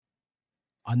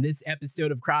On this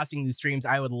episode of Crossing the Streams,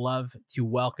 I would love to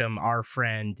welcome our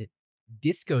friend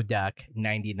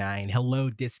Discoduck99. Hello,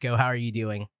 Disco. How are you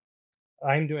doing?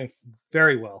 I'm doing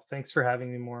very well. Thanks for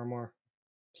having me more and more.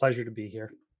 Pleasure to be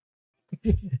here.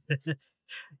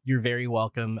 You're very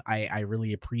welcome. I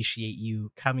really appreciate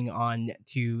you coming on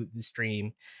to the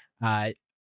stream. Uh,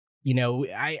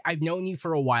 I've known you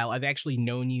for a while. I've actually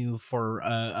known you for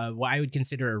what I would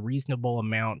consider a reasonable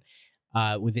amount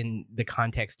within the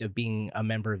context of being a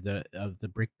member of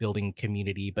the brick building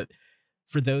community. But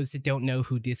for those that don't know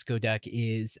who Disco Duck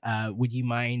is, would you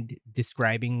mind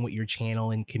describing what your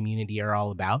channel and community are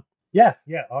all about? Yeah.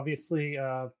 Obviously,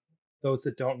 those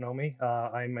that don't know me,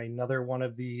 I'm another one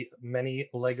of the many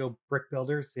Lego brick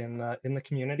builders in the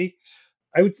community.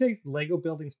 I would say Lego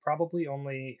building's probably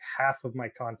only half of my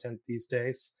content these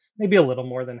days, maybe a little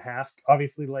more than half.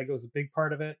 Obviously, Lego's a big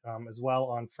part of it as well.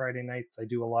 On Friday nights, I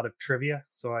do a lot of trivia.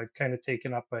 So I've kind of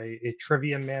taken up a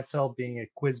trivia mantle, being a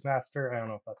quiz master. I don't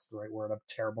know if that's the right word. I'm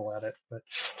terrible at it, but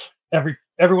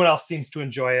everyone else seems to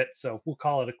enjoy it. So we'll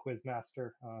call it a quiz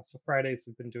master. So Fridays,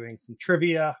 we've been doing some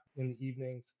trivia in the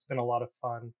evenings. It's been a lot of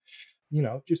fun,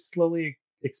 just slowly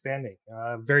expanding.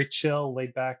 Very chill,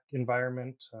 laid back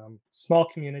environment, small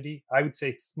community. I would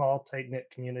say small, tight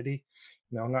knit community.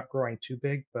 Not growing too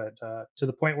big, but to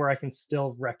the point where I can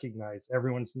still recognize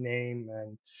everyone's name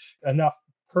and enough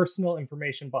personal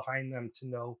information behind them to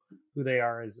know who they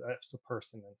are as a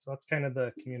person. And so that's kind of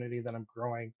the community that I'm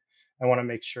growing. I want to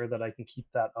make sure that I can keep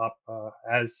that up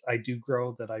as I do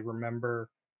grow, that I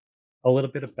remember a little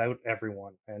bit about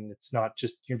everyone, and it's not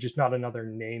just you're just not another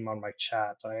name on my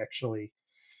chat. I actually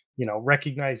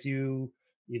recognize you.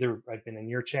 Either I've been in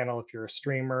your channel if you're a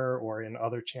streamer, or in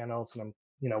other channels, and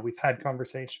we've had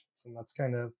conversations, and that's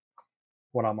kind of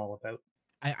what I'm all about.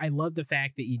 I love the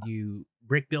fact that you do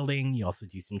brick building. You also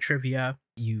do some trivia.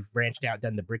 You've branched out,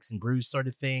 done the bricks and brews sort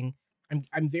of thing.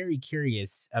 I'm very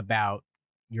curious about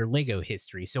your Lego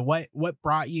history. So what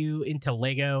brought you into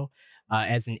Lego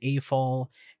as an AFOL,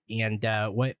 and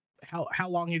what how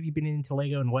long have you been into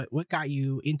Lego, and what got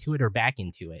you into it or back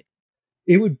into it?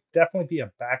 It would definitely be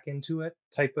a back into it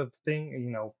type of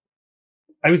thing.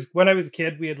 I was when I was a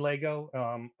kid, we had Lego.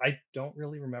 I don't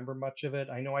really remember much of it.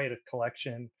 I know I had a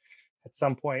collection at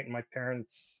some point, and my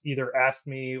parents either asked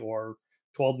me or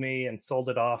told me and sold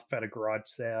it off at a garage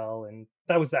sale, and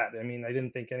that was that. I mean, I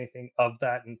didn't think anything of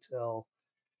that until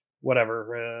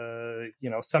whatever,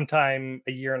 sometime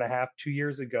a year and a half, 2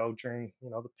 years ago during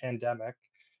the pandemic,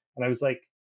 and I was like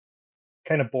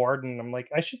kind of bored, and I'm like,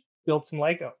 I should build some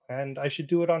Lego and I should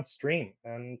do it on stream.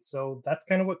 And so that's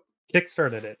kind of what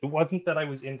kickstarted it. It wasn't that I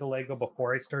was into Lego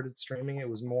before I started streaming, it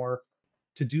was more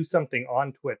to do something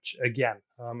on Twitch again.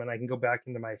 And I can go back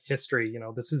into my history.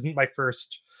 This isn't my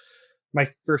first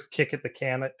kick at the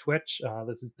can at Twitch.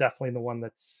 This is definitely the one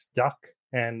that's stuck,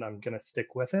 and I'm gonna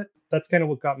stick with it. That's kind of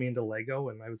what got me into Lego,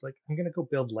 and I was like, I'm gonna go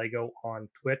build Lego on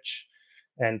Twitch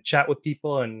and chat with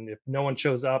people. And if no one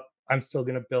shows up, I'm still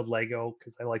gonna build Lego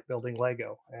because I like building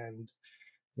Lego. And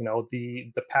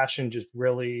the passion just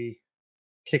really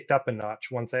kicked up a notch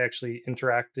once I actually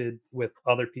interacted with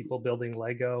other people building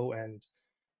Lego. And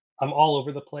I'm all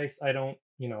over the place. I don't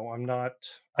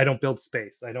build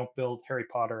space. I don't build Harry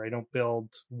Potter. I don't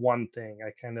build one thing.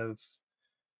 I kind of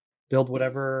build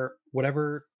whatever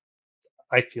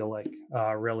I feel like,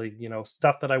 really,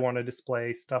 stuff that I want to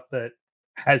display, stuff that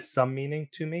has some meaning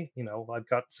to me. I've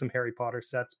got some Harry Potter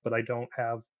sets, but I don't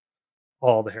have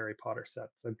all the Harry Potter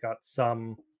sets. I've got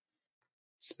some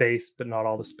space, but not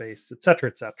all the space, etc.,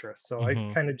 etc. So I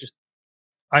Hmm. kind of just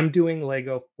I'm doing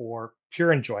Lego for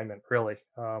pure enjoyment, really,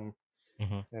 Hmm.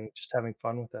 and just having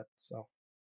fun with it. So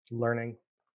learning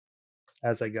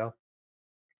as I go.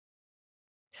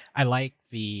 I like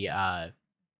the I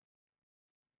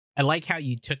like how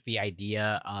you took the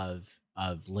idea of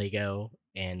Lego,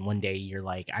 and one day you're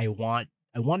like, I want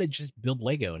to just build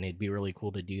Lego, and it'd be really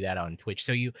cool to do that on Twitch.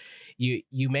 So you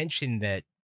mentioned that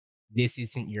this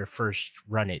isn't your first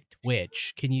run at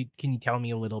Twitch. Can you tell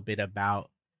me a little bit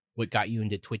about what got you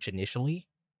into Twitch initially?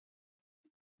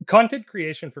 Content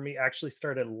creation for me actually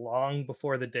started long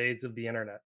before the days of the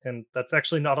internet, and that's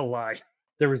actually not a lie.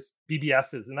 There was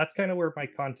BBSs, and that's kind of where my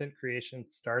content creation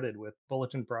started, with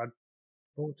bulletin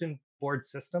board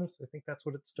systems. I think that's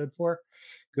what it stood for.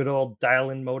 Good old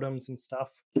dial-in modems and stuff.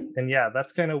 And yeah,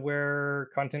 that's kind of where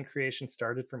content creation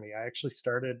started for me. I actually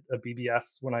started a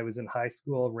BBS when I was in high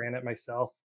school, ran it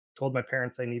myself, told my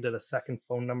parents I needed a second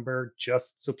phone number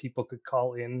just so people could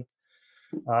call in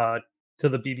uh, to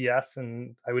the BBS,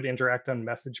 and I would interact on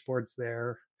message boards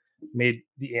there, made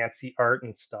the antsy art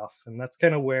and stuff. And that's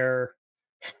kind of where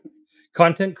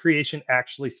content creation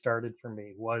actually started for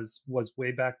me was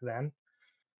way back then.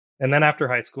 And then after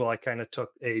high school, I kind of took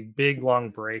a big long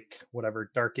break,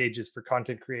 whatever, dark ages for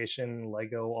content creation,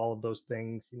 Lego, all of those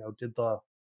things, did the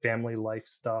family life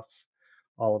stuff,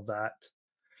 all of that.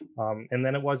 And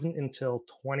then it wasn't until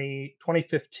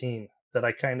 2015 that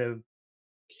I kind of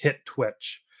hit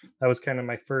Twitch. That was kind of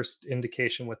my first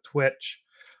indication with Twitch.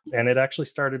 And it actually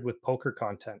started with poker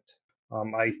content.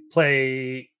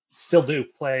 I still do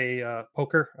play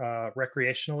poker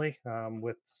recreationally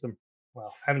with some,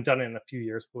 well, haven't done it in a few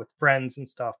years, but with friends and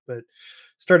stuff. But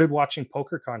started watching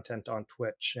poker content on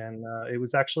Twitch. And it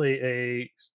was actually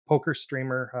a poker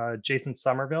streamer, Jason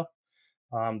Somerville,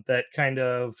 that kind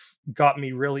of got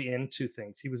me really into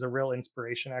things. He was a real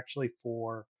inspiration actually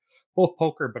for both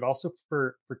poker, but also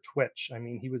for Twitch. I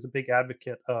mean, he was a big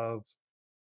advocate of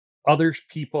other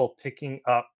people picking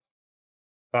up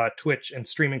Twitch and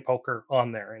streaming poker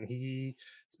on there, and he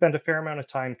spent a fair amount of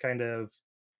time kind of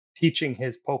teaching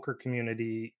his poker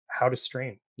community how to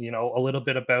stream. A little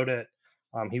bit about it.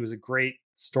 He was a great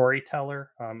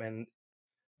storyteller, and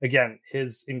again,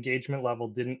 his engagement level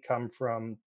didn't come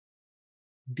from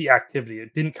the activity.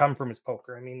 It didn't come from his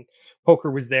poker. I mean, poker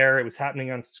was there, it was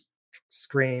happening on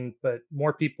screen, but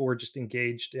more people were just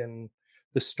engaged in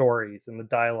the stories and the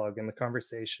dialogue and the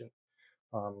conversation.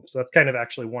 So that's kind of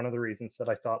actually one of the reasons that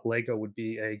I thought Lego would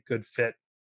be a good fit.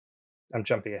 I'm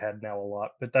jumping ahead now a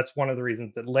lot, but that's one of the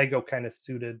reasons that Lego kind of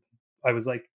suited. I was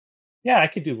like, yeah, I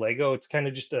could do Lego. It's kind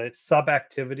of just a sub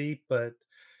activity, but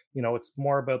it's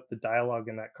more about the dialogue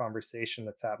and that conversation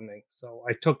that's happening. So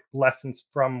I took lessons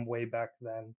from way back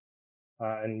then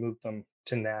and moved them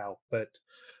to now. But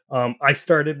I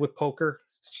started with poker,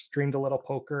 streamed a little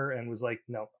poker, and was like,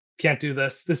 no, can't do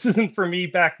this. This isn't for me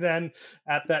back then.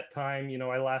 At that time,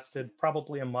 I lasted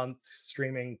probably a month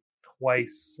streaming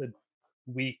twice a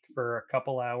week for a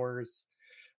couple hours.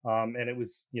 And it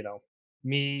was,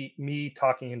 me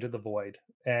talking into the void.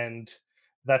 And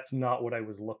that's not what I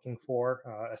was looking for,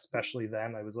 especially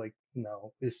then. I was like,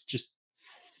 no,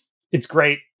 it's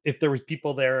great if there was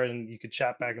people there and you could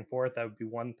chat back and forth, that would be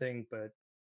one thing, but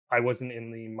I wasn't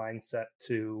in the mindset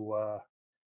to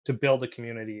build a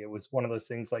community. It was one of those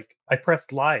things like I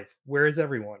pressed live. Where is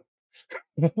everyone?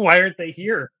 Why aren't they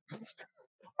here?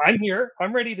 I'm here.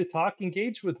 I'm ready to talk.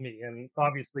 Engage with me. And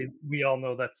obviously, we all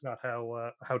know that's not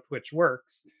how Twitch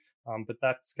works. But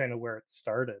that's kind of where it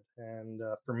started, and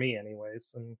for me,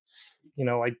 anyways. And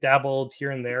I dabbled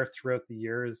here and there throughout the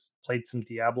years. Played some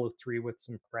Diablo 3 with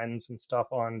some friends and stuff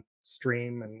on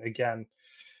stream. And again,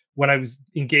 when I was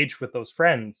engaged with those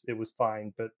friends, it was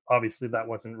fine. But obviously, that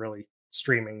wasn't really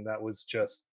streaming. That was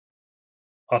just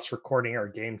us recording our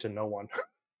game to no one,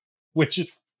 which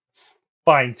is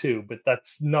fine too, but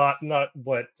that's not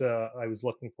what I was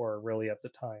looking for really at the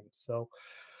time. So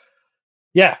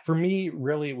yeah, for me,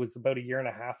 really, it was about a year and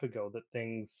a half ago that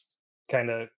things kind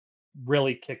of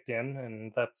really kicked in,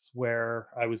 and that's where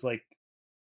I was like,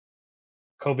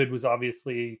 COVID was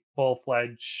obviously full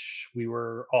fledged. We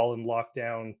were all in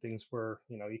lockdown. Things were,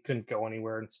 you couldn't go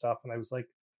anywhere and stuff. And I was like,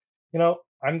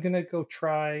 I'm gonna go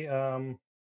try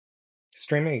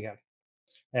streaming again.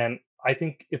 And I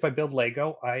think if I build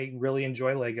Lego, I really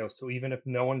enjoy Lego. So even if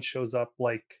no one shows up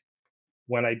like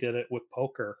when I did it with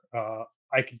poker,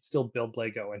 I could still build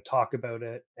Lego and talk about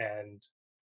it and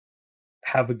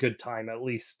have a good time. At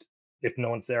least if no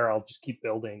one's there, I'll just keep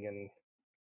building and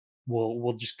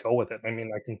we'll just go with it. I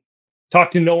mean, I can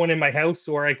talk to no one in my house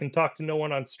or I can talk to no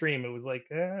one on stream. It was like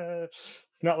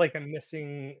it's not like I'm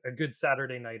missing a good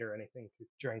Saturday night or anything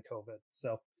during COVID.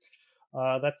 So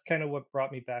that's kind of what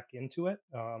brought me back into it.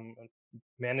 And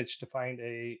managed to find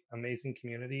a amazing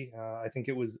community. I think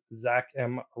it was Zach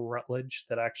M. Rutledge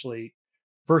that actually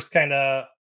first kind of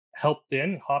helped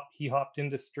in. He hopped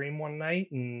into stream one night,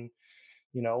 and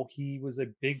he was a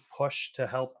big push to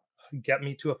help get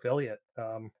me to affiliate.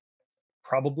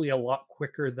 Probably a lot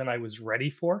quicker than I was ready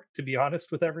for, to be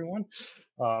honest with everyone.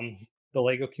 Um, the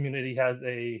Lego community has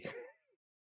a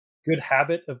good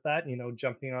habit of that,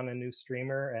 jumping on a new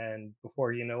streamer, and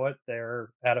before you know it, they're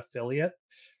at affiliate.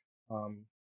 Um,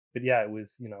 but yeah, it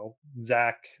was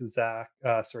Zach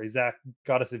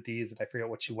Goddess of D's, and I forget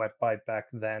what she went by back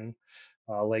then.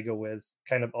 Lego Wiz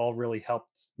kind of all really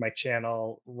helped my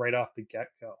channel right off the get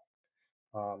go.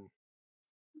 Um,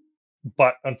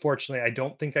 but unfortunately, I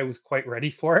don't think I was quite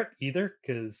ready for it either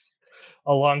because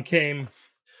along came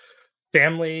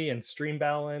family and stream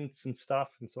balance and stuff.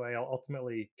 And so I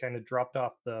ultimately kind of dropped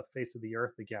off the face of the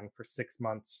earth again for 6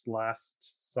 months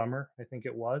last summer, I think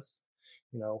it was.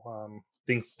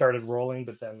 Things started rolling,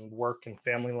 but then work and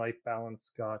family life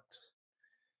balance got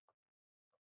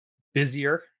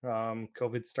busier.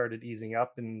 COVID started easing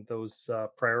up, and those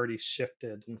priorities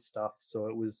shifted and stuff. So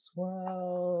it was,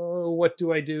 well, what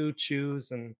do I do?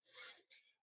 Choose, and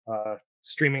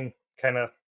streaming kind of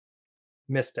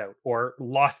missed out or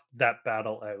lost that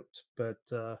battle out. But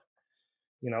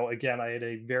again, I had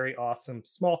a very awesome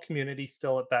small community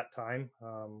still at that time.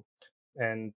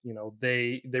 And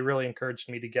they really encouraged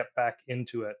me to get back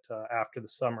into it after the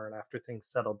summer and after things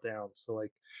settled down. So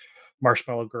like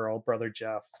Marshmallow Girl, Brother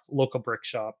Jeff, local brick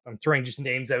shop. I'm throwing just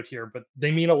names out here, but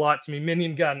they mean a lot to me.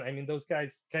 Minion Gun. I mean, those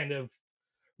guys kind of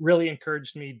really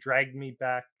encouraged me, dragged me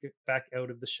back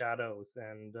out of the shadows.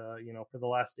 And for the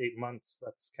last 8 months,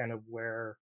 that's kind of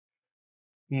where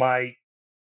my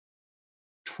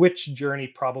Twitch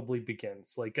journey probably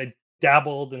begins. Like I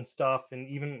dabbled and stuff, and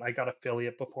even I got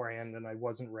affiliate beforehand, and I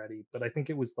wasn't ready. But I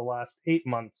think it was the last 8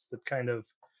 months that kind of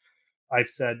I've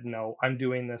said, no, I'm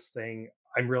doing this thing.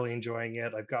 I'm really enjoying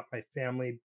it. I've got my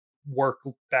family work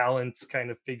balance kind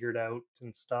of figured out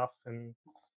and stuff, and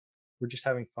we're just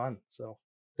having fun. So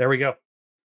there we go.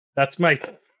 That's my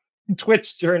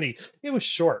Twitch journey. It was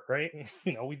short, right?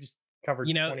 We just covered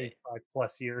You know, 25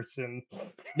 plus years, and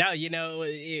no,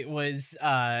 it was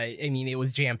I mean, it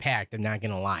was jam-packed, I'm not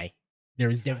gonna lie. There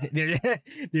was definitely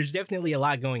there's definitely a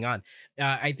lot going on.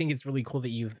 I think it's really cool that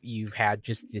you've had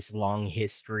just this long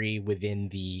history within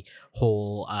the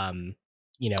whole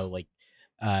like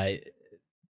uh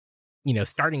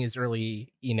starting as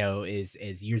early,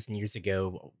 as years and years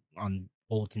ago on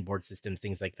bulletin board systems,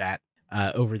 things like that,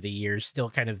 over the years, still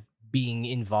kind of being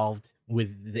involved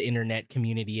with the internet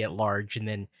community at large, and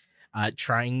then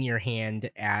trying your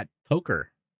hand at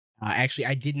poker. Actually,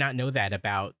 I did not know that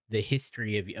about the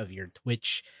history of your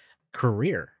Twitch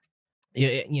career.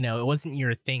 It wasn't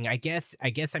your thing. I guess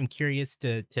I'm curious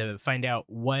to find out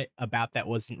what about that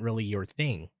wasn't really your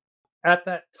thing. at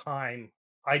that time,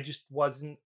 I just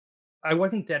wasn't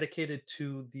dedicated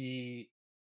to the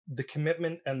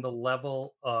commitment and the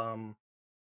level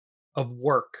of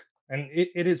work, and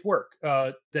it is work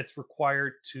that's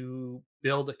required to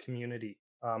build a community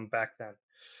back then.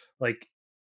 Like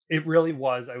it really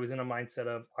was. I was in a mindset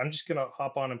of I'm just gonna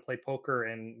hop on and play poker,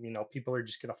 and people are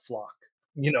just gonna flock.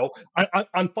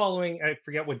 I'm following. I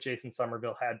forget what Jason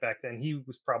Somerville had back then. He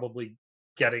was probably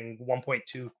getting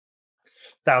 1.2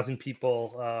 thousand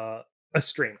people a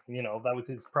stream. That was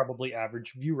his probably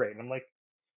average view rate. And I'm like,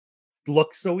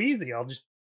 looks so easy. I'll just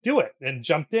do it and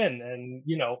jump in. And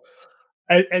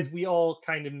as we all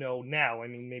kind of know now, I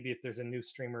mean, maybe if there's a new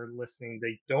streamer listening,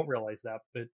 they don't realize that,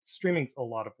 but streaming's a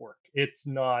lot of work. It's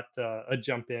not a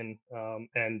jump in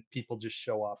and people just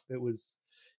show up.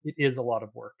 It is a lot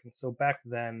of work. And so back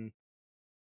then,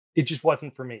 it just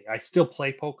wasn't for me. I still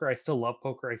play poker. I still love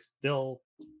poker. I still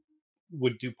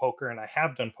would do poker, and I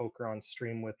have done poker on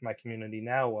stream with my community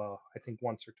now. I think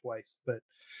once or twice, but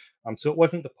so it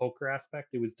wasn't the poker aspect.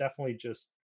 It was definitely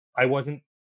just I wasn't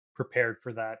prepared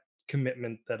for that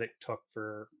commitment that it took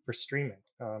for streaming,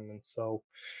 and so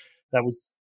that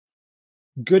was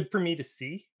good for me to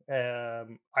see. I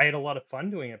had a lot of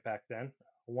fun doing it back then.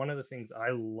 One of the things I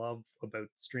love about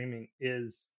streaming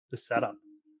is the setup.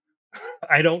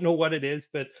 I don't know what it is,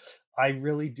 but I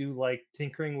really do like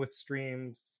tinkering with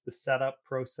streams, the setup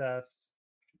process,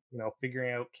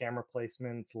 figuring out camera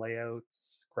placements,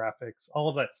 layouts, graphics, all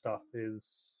of that stuff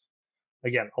is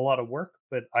again a lot of work,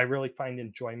 but I really find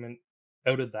enjoyment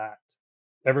out of that.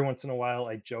 Every once in a while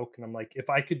I joke and I'm like, if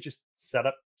I could just set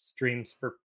up streams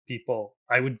for people,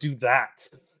 I would do that.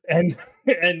 And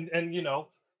and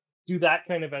do that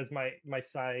kind of as my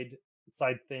side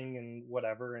thing and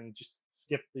whatever, and just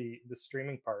skip the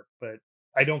streaming part. But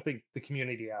I don't think the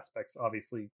community aspect's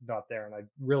obviously not there, and I've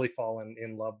really fallen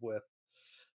in love with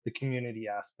the community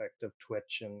aspect of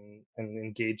Twitch and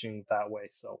engaging that way.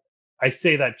 So I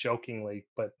say that jokingly,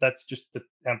 but that's just to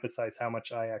emphasize how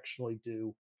much I actually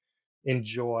do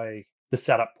enjoy the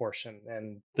setup portion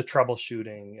and the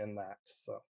troubleshooting and that.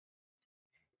 So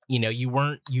You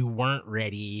weren't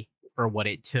ready for what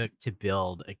it took to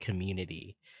build a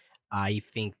community. I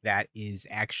think that is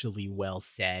actually well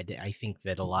said. I think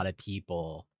that a lot of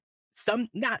people, some,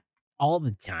 not all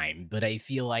the time, but I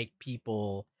feel like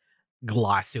people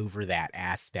gloss over that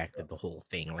aspect of the whole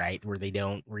thing, right? Where they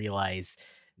don't realize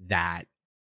that,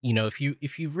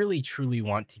 if you really truly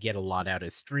want to get a lot out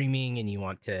of streaming and you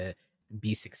want to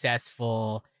be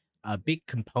successful, a big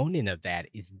component of that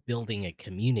is building a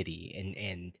community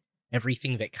and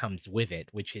everything that comes with it,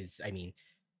 which is, I mean,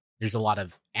 there's a lot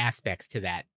of aspects to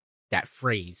that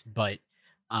phrase, but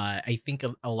I think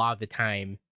a lot of the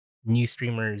time new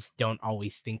streamers don't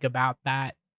always think about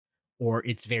that, or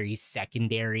it's very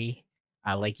secondary.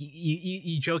 Like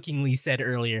you jokingly said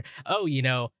earlier, oh,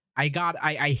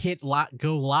 I hit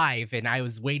go live, and I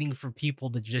was waiting for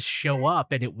people to just show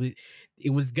up, and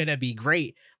it was gonna be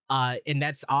great. And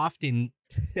that's often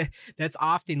that's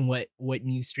often what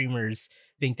new streamers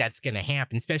think that's gonna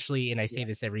happen, especially, and I say Yeah.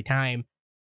 this every time,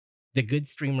 the good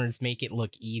streamers make it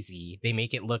look easy. They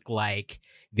make it look like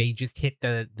they just hit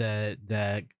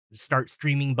the start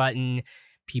streaming button,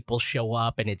 people show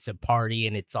up and it's a party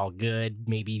and it's all good.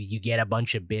 Maybe you get a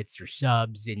bunch of bits or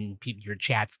subs and your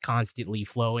chat's constantly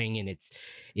flowing and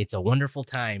it's a wonderful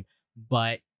time.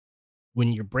 But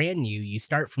when you're brand new, you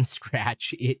start from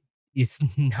scratch. It is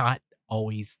not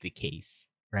always the case,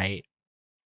 right?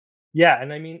 Yeah,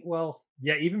 and I mean, well,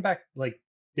 yeah, even back like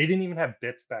they didn't even have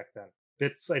bits back then.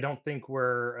 Bits, I don't think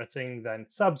were a thing then.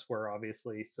 Subs were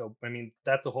obviously. So I mean,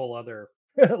 that's a whole other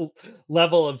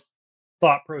level of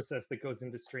thought process that goes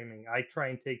into streaming. I try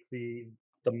and take the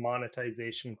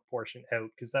monetization portion out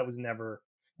because that was never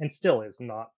and still is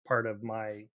not part of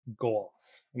my goal.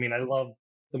 I mean, I love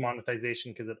the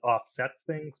monetization because it offsets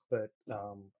things, but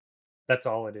that's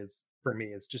all it is for me,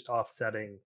 is just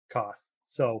offsetting costs.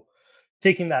 So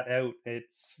taking that out,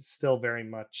 it's still very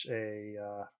much a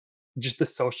just the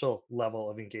social level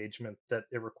of engagement that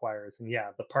it requires. And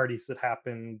yeah, the parties that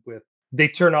happen with they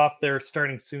turn off their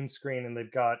starting soon screen and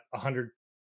they've got 100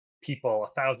 people,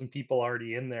 1,000 people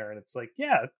already in there, and it's like,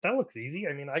 yeah, that looks easy.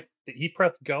 I mean, he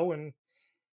pressed go and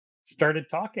started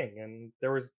talking, and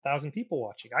there was 1,000 people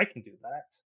watching. I can do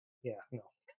that. Yeah,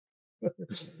 no.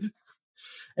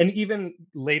 And even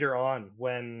later on,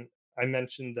 when I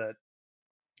mentioned that,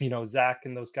 Zach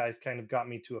and those guys kind of got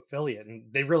me to affiliate, and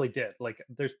they really did. Like,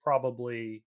 there's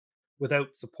probably,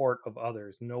 without support of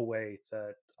others, no way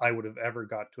that I would have ever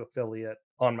got to affiliate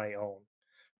on my own.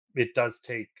 It does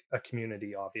take a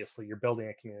community, obviously. You're building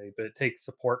a community, but it takes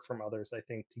support from others, I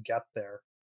think, to get there.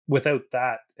 Without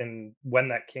that, and when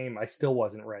that came, I still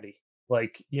wasn't ready.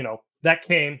 Like, that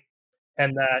came,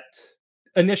 and that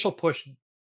initial push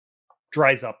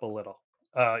dries up a little.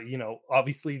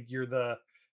 Obviously you're the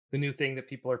new thing that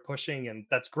people are pushing, and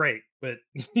that's great. But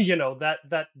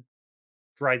that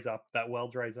dries up, that well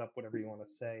dries up, whatever you want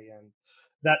to say, and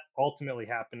that ultimately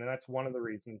happened. And that's one of the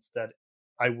reasons that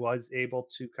I was able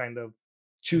to kind of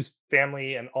choose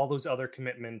family and all those other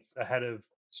commitments ahead of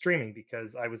streaming,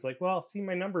 because I was like, well, see,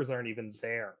 my numbers aren't even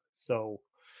there, so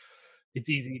it's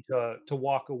easy to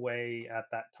walk away at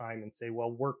that time and say,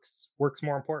 well, work's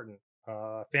more important.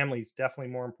 Family's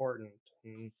definitely more important.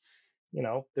 And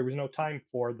there was no time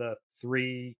for the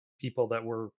three people that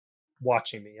were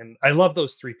watching me, and I love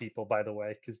those three people, by the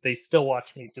way, because they still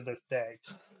watch me to this day.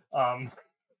 Um,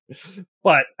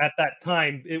 but at that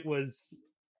time, it was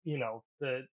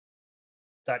the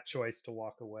that choice to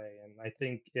walk away, and I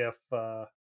think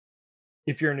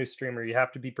if you're a new streamer, you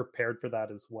have to be prepared for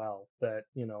that as well. That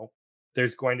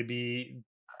there's going to be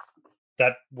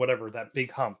that whatever that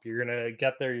big hump. You're gonna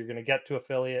get there. You're gonna get to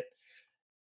affiliate.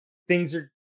 Things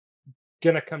are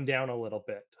gonna come down a little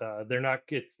bit. They're not.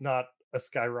 It's not a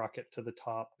skyrocket to the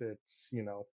top. It's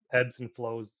ebbs and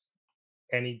flows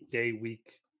any day,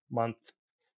 week, month.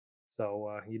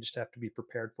 So you just have to be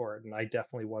prepared for it. And I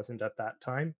definitely wasn't at that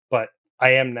time, but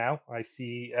I am now. I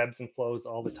see ebbs and flows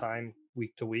all the time,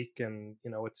 week to week, and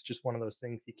it's just one of those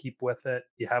things. You keep with it.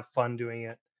 You have fun doing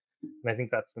it, and I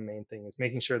think that's the main thing, is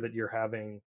making sure that you're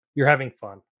having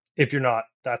fun. If you're not,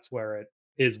 that's where it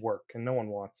is work, and no one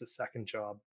wants a second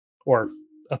job or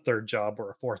a third job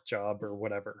or a fourth job or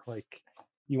whatever. Like,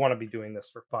 you want to be doing this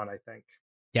for fun, I think.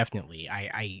 Definitely.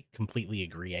 I completely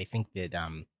agree. I think that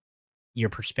your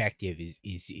perspective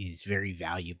is very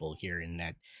valuable here in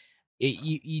that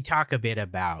you talk a bit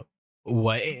about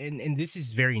what, and this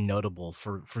is very notable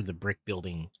for the brick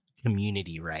building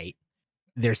community, right?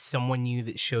 There's someone new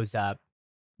that shows up,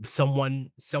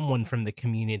 someone from the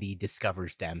community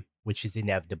discovers them, which is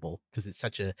inevitable because it's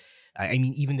such a, I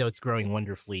mean, even though it's growing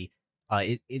wonderfully,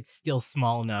 it's still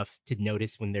small enough to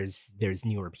notice when there's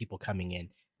newer people coming in.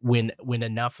 When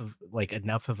enough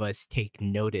of us take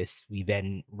notice, we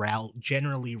then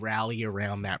generally rally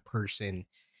around that person.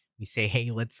 We say, hey,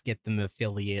 let's get them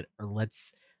affiliate, or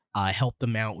let's help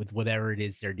them out with whatever it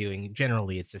is they're doing.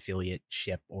 Generally it's affiliate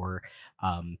ship, or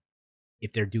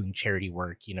if they're doing charity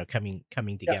work, coming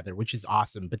Yeah. together, which is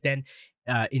awesome. But then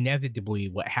inevitably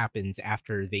what happens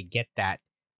after they get that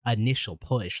initial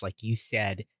push, like you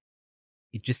said,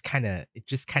 it just kind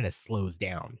of slows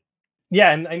down.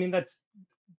 Yeah, and I mean, that's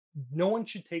no one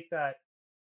should take that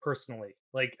personally.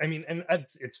 Like, I mean, and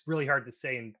it's really hard to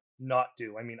say and not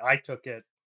do. I mean,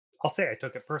 I'll say I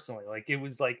took it personally. Like, it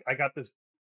was like I got this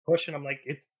push, and I'm like,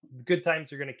 it's good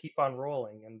times are going to keep on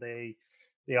rolling, and they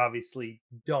obviously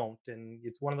don't. And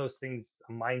it's one of those things,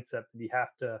 a mindset that you have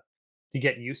to to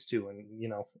get used to.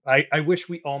 And I wish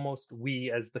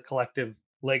we as the collective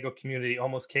Lego community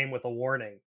almost came with a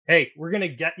warning. Hey, we're gonna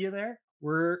get you there.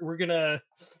 We're gonna,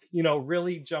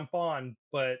 really jump on,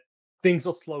 but things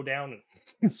will slow down.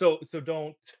 So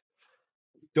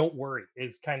don't worry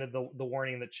is kind of the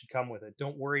warning that should come with it.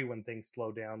 Don't worry when things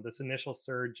slow down. This initial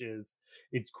surge is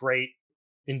it's great.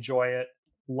 Enjoy it,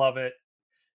 love it.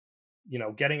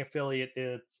 Getting affiliate,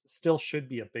 it still should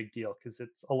be a big deal because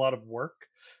it's a lot of work,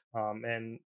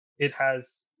 and it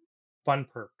has fun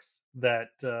perks that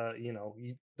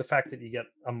the fact that you get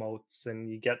emotes and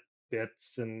you get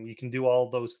bits and you can do all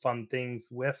those fun things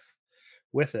with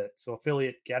it. So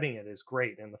affiliate getting it is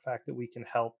great, and the fact that we can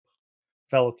help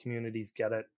fellow communities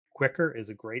get it quicker is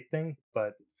a great thing.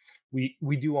 But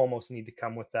we do almost need to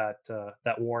come with that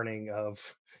warning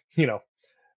of you know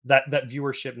that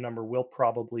viewership number will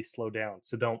probably slow down.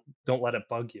 So don't let it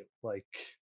bug you. Like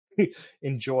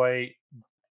enjoy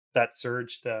that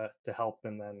surge to help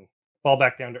and then fall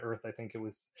back down to earth. I think it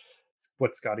was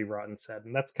what Scotty Rotten said.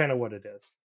 And that's kind of what it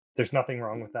is. There's nothing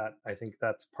wrong with that. I think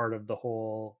that's part of the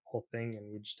whole thing,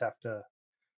 and you just have to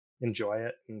enjoy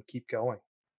it and keep going.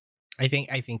 I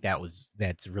think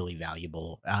that's really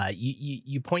valuable.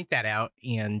 You point that out,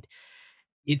 and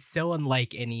it's so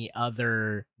unlike any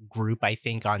other group I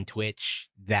think on Twitch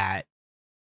that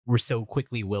we're so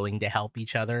quickly willing to help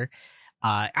each other.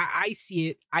 I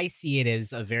see it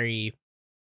as a very,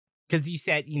 because you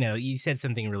said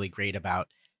something really great about,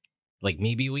 like,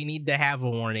 maybe we need to have a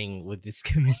warning with this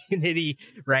community,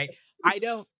 right? I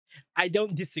don't I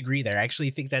don't disagree there. I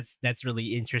actually think that's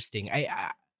really interesting.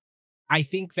 I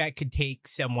think that could take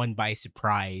someone by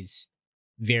surprise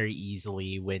very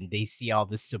easily when they see all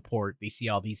this support, they see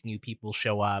all these new people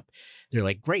show up. They're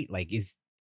like, "Great, like is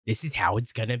this is how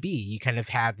it's going to be." You kind of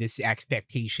have this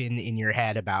expectation in your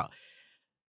head about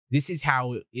this is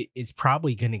how it's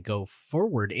probably going to go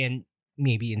forward, and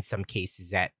maybe in some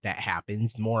cases that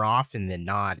happens. More often than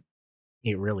not,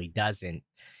 it really doesn't.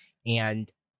 And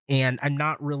and I'm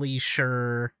not really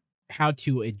sure how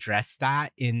to address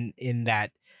that in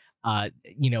that,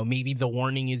 maybe the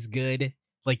warning is good.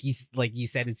 Like you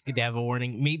said, it's good to have a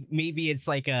warning. Maybe it's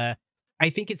like a I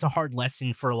think it's a hard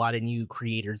lesson for a lot of new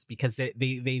creators because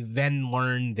they then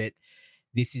learn that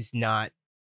this is not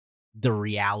the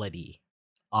reality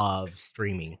of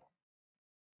streaming,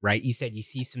 right? You said you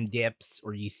see some dips,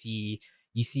 or you see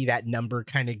that number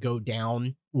kind of go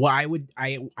down. What I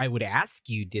would ask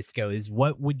you, Disco, is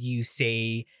what would you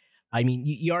say? I mean,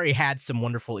 you already had some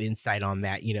wonderful insight on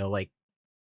that. Like,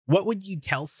 what would you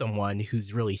tell someone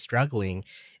who's really struggling,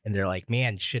 and they're like,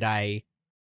 "Man, should I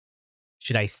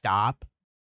stop?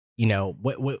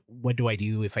 What do I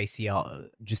do if I see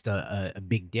just a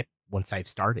big dip once I've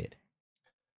started?"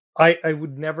 I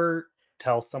would never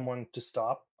tell someone to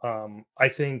stop. I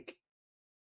think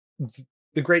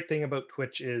the great thing about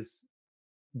Twitch is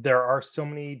there are so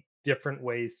many different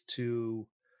ways to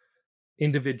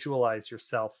individualize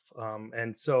yourself,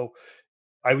 and so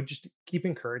I would just keep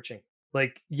encouraging.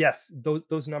 Like, yes,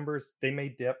 those numbers, they may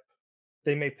dip,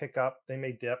 they may pick up, they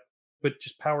may dip, but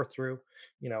just power through.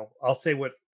 I'll say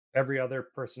what every other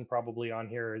person probably on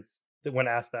here is that when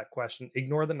asked that question,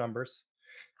 ignore the numbers.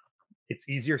 It's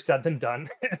easier said than done.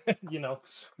 you know,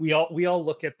 we all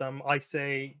look at them. I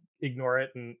say ignore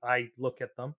it, and I look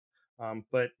at them.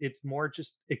 But it's more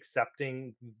just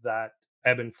accepting that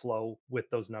ebb and flow with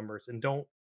those numbers, and don't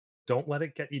let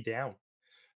it get you down.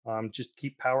 Just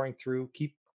keep powering through,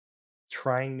 keep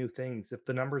trying new things. If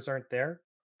the numbers aren't there,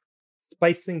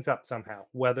 spice things up somehow.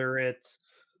 Whether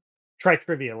it's try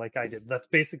trivia like I did. That's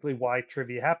basically why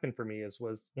trivia happened for me.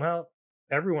 Well,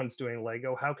 everyone's doing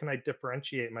Lego. How can I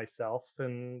differentiate myself?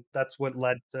 And that's what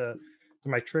led to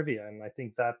my trivia. And I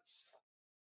think that's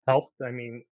helped. I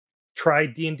mean, try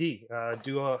D&D,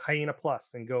 do a Hyena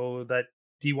Plus and go that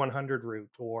D100 route,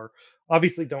 or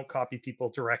obviously don't copy people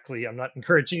directly. I'm not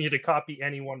encouraging you to copy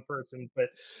any one person, but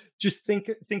just think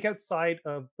outside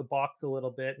of the box a little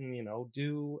bit, and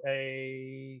do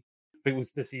a if it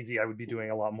was this easy, I would be doing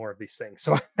a lot more of these things.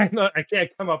 So I can't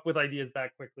come up with ideas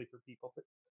that quickly for people, but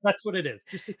that's what it is.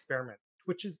 Just experiment.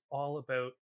 Twitch is all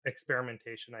about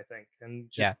experimentation, I think, and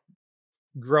Yeah, just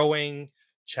growing,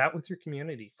 chat with your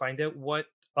community, find out what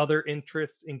other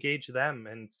interests engage them,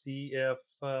 and see if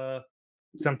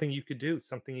something you could do,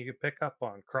 something you could pick up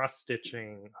on, cross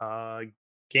stitching,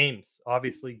 games.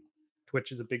 Obviously,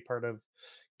 Twitch is a big part of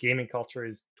gaming culture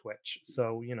is Twitch.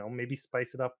 So, maybe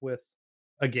spice it up with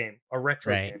a game, a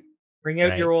retro right, game. Bring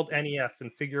out right, your old NES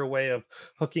and figure a way of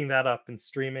hooking that up and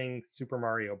streaming Super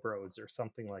Mario Bros. Or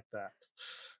something like that.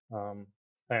 Um,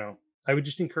 I don't know. I would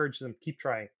just encourage them, keep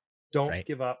trying. Don't right.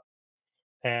 give up.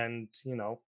 And,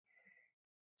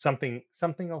 something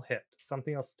will hit,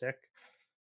 something will stick,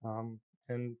 um,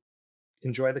 and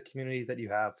enjoy the community that you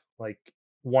have. Like,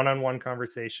 one-on-one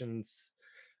conversations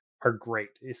are great,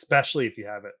 especially if you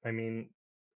have it. I mean,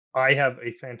 I have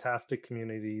a fantastic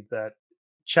community that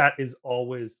chat is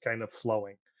always kind of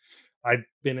flowing. I've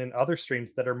been in other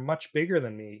streams that are much bigger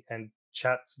than me, and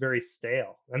chat's very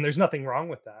stale. And there's nothing wrong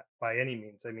with that by any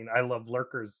means. I mean, I love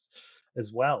lurkers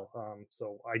as well.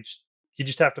 You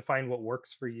just have to find what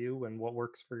works for you and what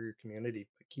works for your community.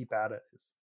 But keep at it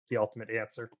is the ultimate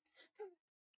answer.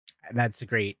 That's a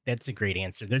great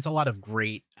answer. There's a lot of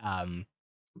great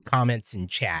comments in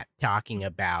chat talking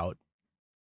about,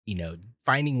 you know,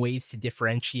 finding ways to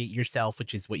differentiate yourself,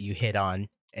 which is what you hit on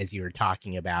as you were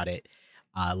talking about it.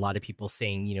 A lot of people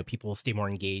saying, you know, people will stay more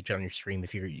engaged on your stream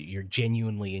if you're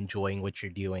genuinely enjoying what you're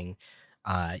doing.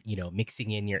 You know,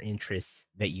 mixing in your interests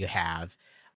that you have.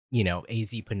 You know,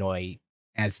 AZ Pinoy,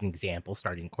 as an example,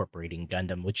 started incorporating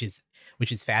Gundam, which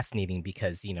is fascinating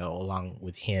because, you know, along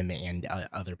with him and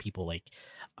other people like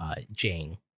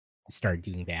Jang started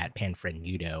doing that, Panfriend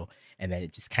Nudo, and then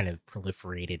it just kind of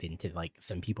proliferated into like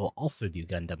some people also do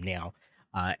Gundam now.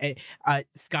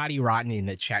 Scotty Rotten in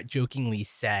the chat jokingly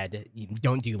said,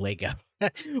 "Don't do Lego,"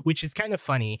 which is kind of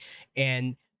funny,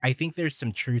 and I think there's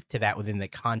some truth to that within the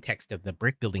context of the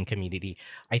brick building community.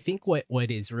 I think what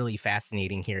is really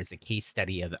fascinating here is a case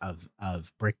study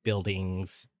of brick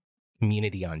building's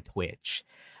community on Twitch.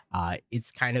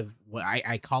 It's kind of what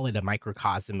I call it, a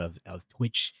microcosm of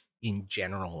Twitch in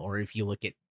general, or if you look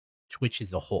at Twitch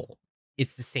as a whole,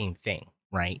 it's the same thing,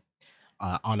 right?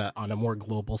 On a more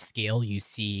global scale, you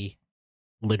see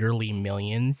literally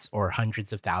millions or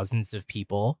hundreds of thousands of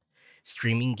people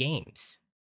streaming games,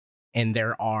 and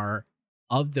there are,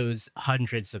 of those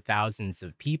hundreds of thousands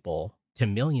of people to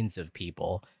millions of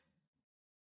people,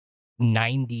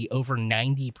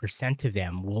 90% of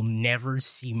them will never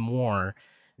see more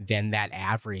than that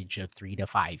average of 3 to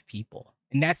 5 people.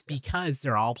 And that's Yeah. because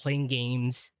they're all playing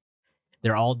games,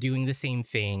 they're all doing the same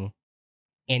thing.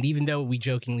 And even though we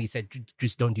jokingly said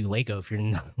just don't do Lego if you're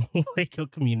in the Lego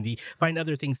community, find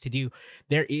other things to do,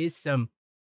 there is some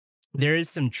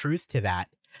truth to that.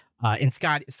 And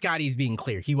Scotty's being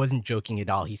clear. He wasn't joking at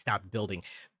all. He stopped building.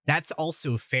 That's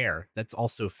also fair. That's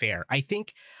also fair. I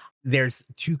think there's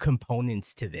two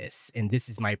components to this, and this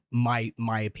is my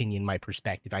opinion, my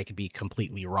perspective. I could be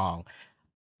completely wrong.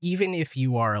 Even if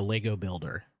you are a Lego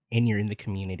builder and you're in the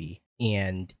community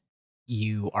and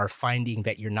you are finding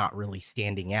that you're not really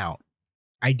standing out,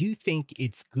 I do think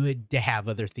it's good to have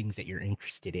other things that you're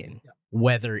interested in, Yeah.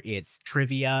 whether it's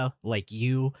trivia like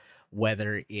you,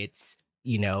 whether it's,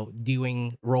 you know,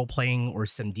 doing role playing or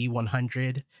some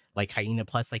D100 like Hyena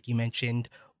Plus, like you mentioned,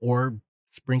 or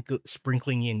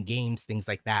sprinkling in games, things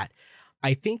like that.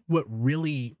 I think what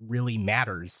really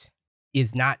matters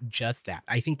is not just that.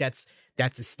 I think that's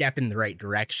a step in the right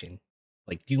direction,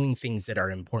 like doing things that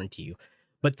are important to you.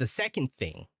 But the second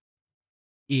thing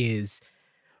is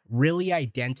really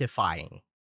identifying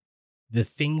the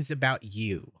things about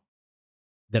you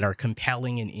that are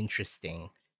compelling and interesting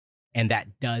and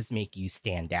that does make you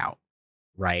stand out,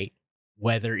 right?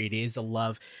 Whether it is a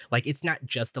love, like it's not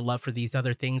just a love for these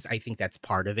other things. I think that's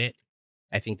part of it.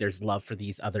 I think there's love for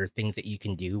these other things that you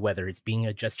can do, whether it's being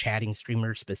a just chatting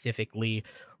streamer specifically,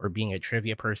 or being a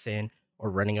trivia person, or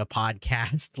running a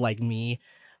podcast like me.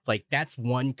 Like that's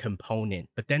one component.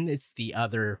 But then it's the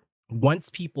other. Once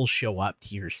people show up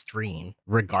to your stream,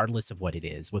 regardless of what it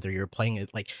is, whether you're playing it,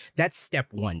 like that's step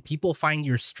one. People find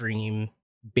your stream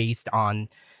based on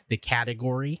the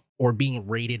category or being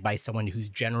rated by someone who's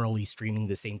generally streaming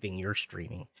the same thing you're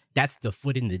streaming. That's the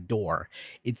foot in the door.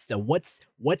 It's the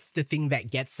what's the thing that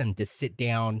gets them to sit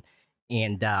down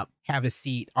and have a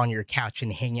seat on your couch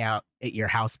and hang out at your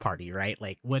house party, right?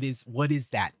 Like what is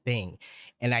that thing?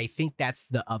 And I think that's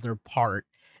the other part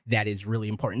that is really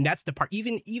important. That's the part.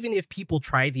 Even if people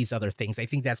try these other things, I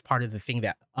think that's part of the thing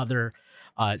that other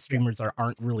Yeah. streamers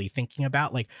aren't really thinking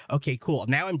about. Like, okay, cool.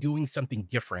 Now I'm doing something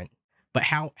different, but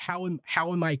how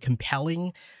am I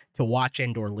compelling to watch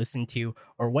and or listen to,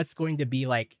 or what's going to be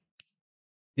like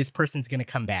this person's going to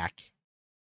come back.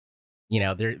 You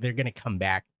know, they're going to come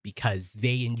back because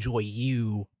they enjoy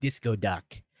you, Disco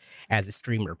Duck, as a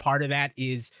streamer. Part of that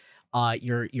is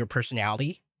your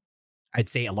personality. I'd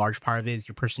say a large part of it is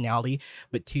your personality,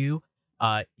 but two,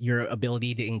 your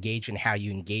ability to engage and how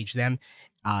you engage them,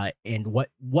 and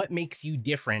what makes you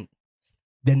different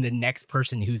than the next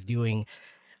person who's doing.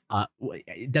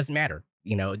 It doesn't matter.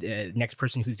 You know, next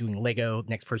person who's doing Lego,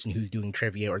 next person who's doing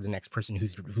trivia, or the next person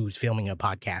who's filming a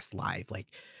podcast live. Like,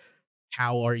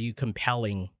 how are you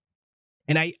compelling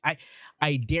And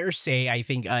I dare say I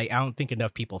don't think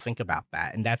enough people think about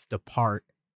that, and that's the part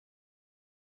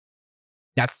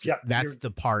Yeah, that's you're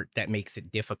the part that makes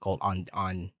it difficult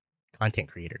on content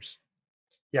creators.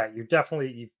 yeah, you're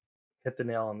definitely you hit the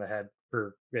nail on the head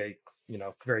for a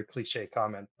very cliche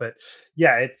comment, but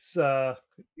yeah, it's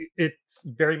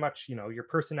very much your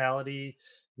personality,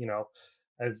 you know,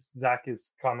 as Zach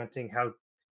is commenting how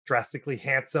drastically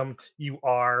handsome you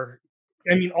are.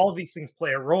 I mean, all of these things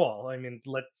play a role. I mean,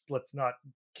 let's not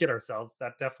kid ourselves.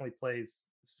 That definitely plays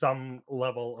some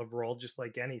level of role, just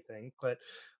like anything. But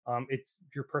it's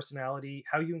your personality,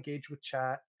 how you engage with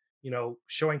chat,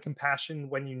 showing compassion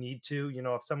when you need to.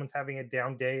 If someone's having a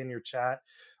down day in your chat,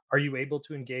 are you able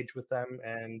to engage with them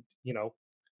and,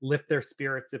 lift their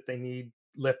spirits if they need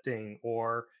lifting,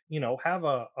 or, have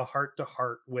a heart to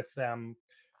heart with them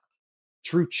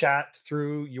through chat,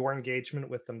 through your engagement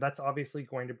with them? That's obviously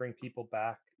going to bring people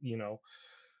back.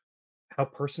 How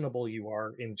personable you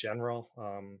are in general.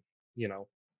 You know,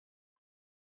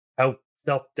 how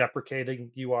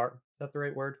self-deprecating you are. Is that the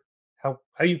right word? How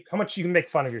much you can make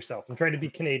fun of yourself. I'm trying to be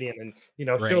Canadian and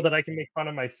show Right. that I can make fun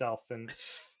of myself, and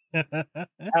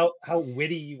how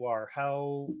witty you are,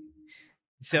 how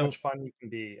So much fun you can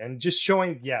be, and just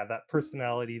showing that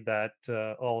personality, that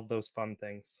all of those fun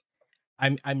things.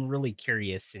 I'm really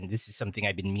curious, and this is something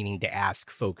I've been meaning to ask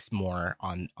folks more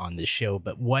on the show,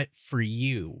 but what for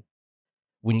you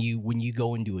when you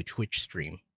go into a Twitch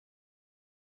stream,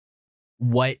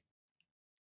 what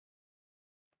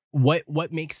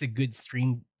what makes a good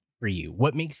stream for you?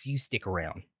 What makes you stick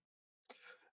around?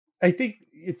 I think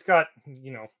it's got,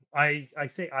 I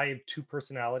say I have two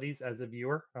personalities as a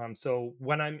viewer. So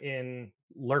when I'm in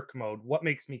lurk mode, what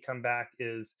makes me come back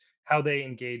is how they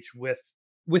engage with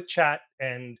chat,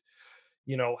 and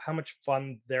how much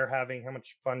fun they're having, how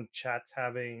much fun chat's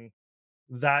having.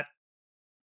 That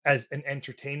as an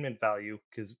entertainment value,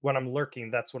 because when I'm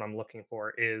lurking, that's what I'm looking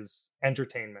for, is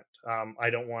entertainment. I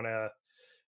don't want to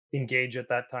engage at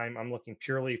that time. I'm looking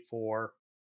purely for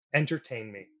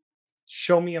entertain me,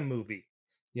 show me a movie,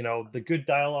 the good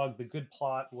dialogue, the good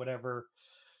plot, whatever.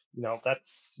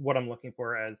 That's what I'm looking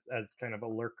for as kind of a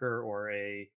lurker or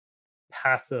a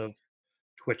passive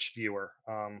Twitch viewer.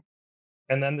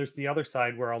 And then there's the other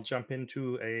side where I'll jump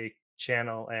into a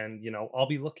channel and I'll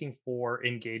be looking for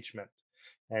engagement.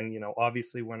 And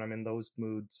obviously when I'm in those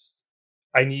moods,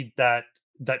 I need that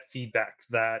feedback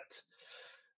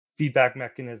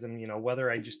mechanism,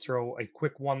 whether I just throw a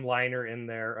quick one liner in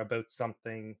there about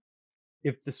something.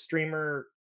 If the streamer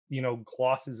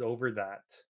glosses over that,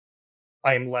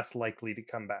 I am less likely to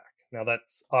come back. Now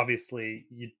that's obviously,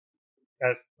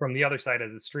 from the other side,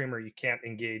 as a streamer, you can't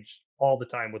engage all the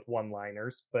time with one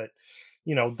liners, but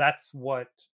that's what,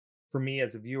 for me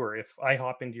as a viewer, if I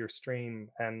hop into your stream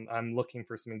and I'm looking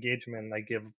for some engagement and I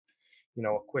give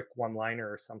a quick one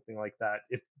liner or something like that,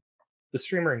 if the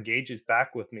streamer engages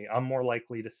back with me, I'm more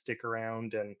likely to stick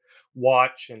around and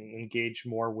watch and engage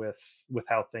more with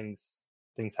how things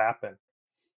happen.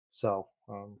 So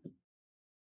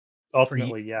For you,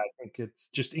 ultimately, yeah, I think it's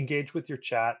just engage with your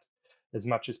chat as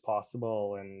much as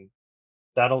possible, and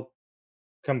that'll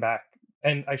come back.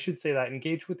 And I should say that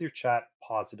engage with your chat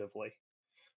positively.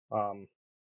 Um,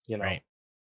 you know, right.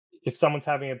 if someone's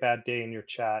having a bad day in your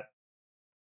chat,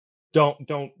 don't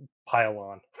pile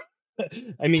on.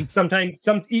 I mean, sometimes,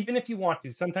 even if you want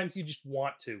to, sometimes you just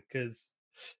want to, because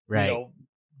you Right. know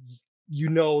you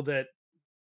know that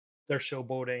they're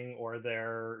showboating, or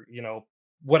they're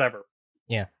whatever.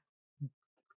 Yeah.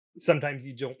 Sometimes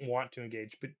you don't want to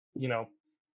engage, but you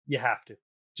have to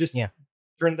just Yeah.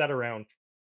 turn that around,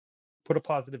 put a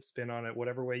positive spin on it,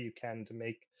 whatever way you can to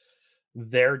make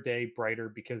their day brighter,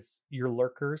 because your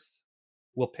lurkers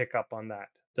will pick up on that.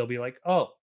 They'll be like,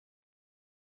 oh,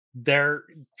 they're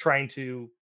trying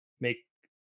to make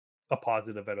a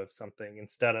positive out of something,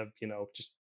 instead of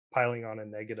just piling on a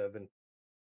negative, and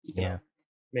you Yeah. know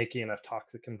making a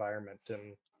toxic environment.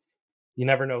 And you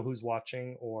never know who's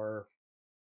watching or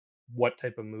what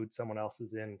type of mood someone else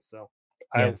is in. So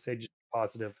I Yeah. would say just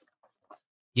positive.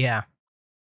 Yeah.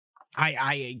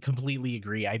 I completely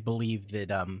agree. I believe that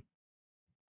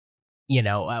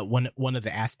one of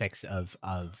the aspects of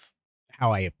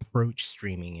how I approach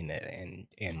streaming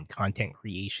and content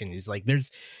creation is like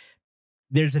there's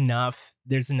enough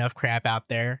crap out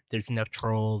there. There's enough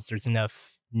trolls. There's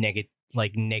enough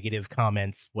negative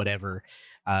comments, whatever.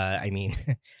 I mean,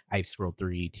 I've scrolled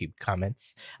through YouTube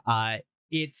comments. Uh,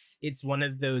 it's one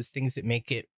of those things that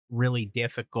make it really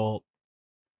difficult.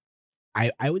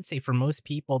 I would say for most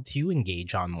people to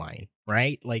engage online,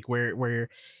 right? Like where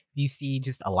you see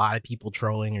just a lot of people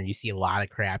trolling, or you see a lot of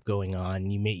crap going on.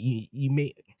 You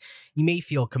may you may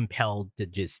feel compelled to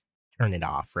just turn it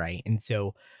off, right? And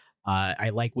so I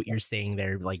like what you're saying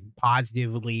there, like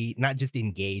positively, not just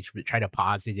engage, but try to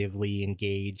positively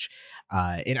engage.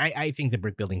 And I think the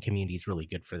brick building community is really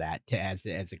good for that. To as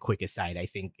a quick aside, I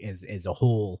think as a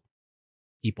whole,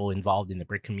 people involved in the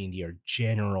brick community are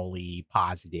generally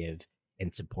positive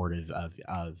and supportive of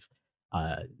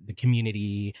the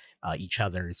community, each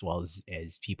other, as well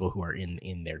as people who are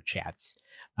in their chats.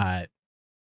 Uh,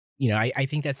 I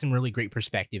think that's some really great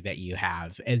perspective that you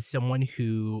have as someone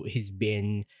who has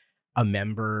been a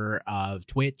member of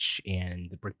Twitch and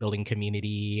the brick building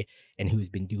community and who's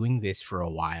been doing this for a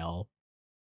while.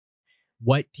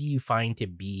 What do you find to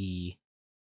be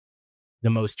the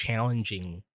most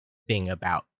challenging thing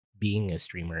about being a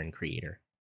streamer and creator?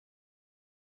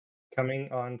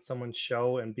 Coming on someone's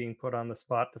show and being put on the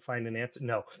spot to find an answer.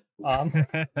 No. Um,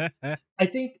 I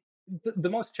think the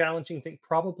most challenging thing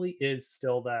probably is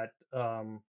still that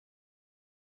the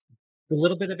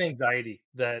little bit of anxiety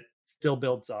that still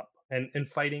builds up and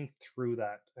fighting through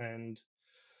that. And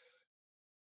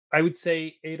I would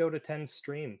say 8 out of 10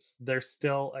 streams, there's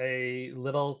still a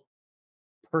little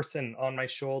person on my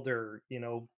shoulder,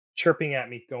 chirping at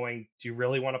me going, "Do you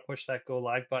really want to push that go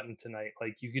live button tonight?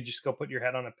 Like you could just go put your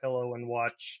head on a pillow and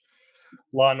watch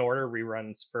Law and Order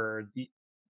reruns for the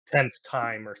 10th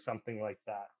time or something like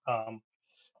that."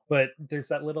 But there's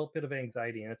that little bit of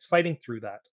anxiety and it's fighting through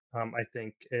that. I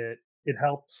think it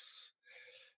helps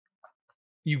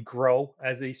you grow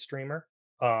as a streamer.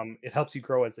 It helps you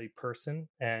grow as a person,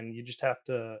 and you just have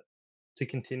to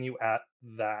continue at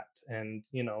that. And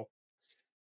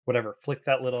whatever, flick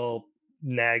that little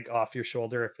nag off your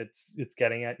shoulder if it's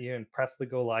getting at you, and press the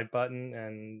go live button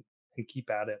and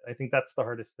keep at it. I think that's the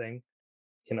hardest thing.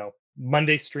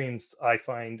 Monday streams, I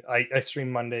find I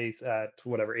stream Mondays at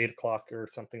whatever 8 o'clock or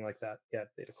something like that. Yeah,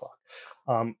 it's 8 o'clock.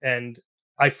 And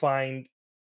I find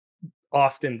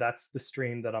often that's the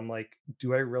stream that I'm like,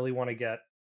 do I really want to get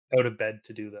out of bed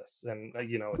to do this? And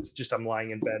it's just I'm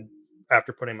lying in bed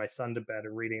after putting my son to bed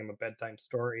or reading him a bedtime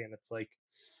story, and it's like,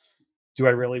 do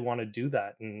I really want to do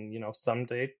that? And some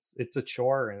days it's a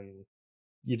chore, and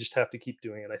you just have to keep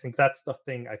doing it. I think that's the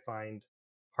thing I find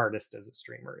hardest as a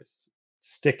streamer is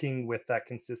sticking with that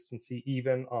consistency,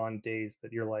 even on days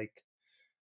that you're like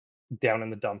down in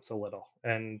the dumps a little.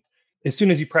 And as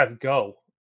soon as you press go,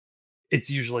 it's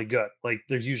usually good. Like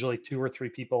there's usually two or three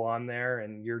people on there,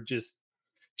 and you're just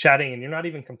chatting, and you're not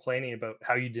even complaining about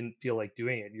how you didn't feel like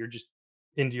doing it. You're just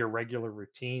into your regular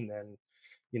routine, and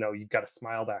you've got a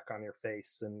smile back on your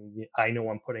face, and I know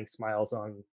I'm putting smiles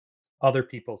on other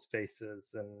people's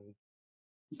faces, and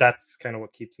that's kind of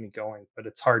what keeps me going. But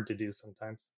it's hard to do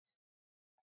sometimes.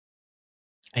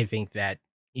 I think that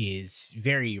is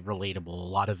very relatable.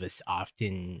 A lot of us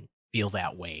often feel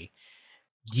that way.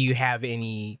 Do you have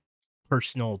any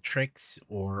personal tricks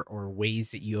or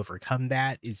ways that you overcome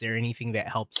that? Is there anything that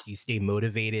helps you stay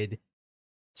motivated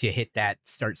to hit that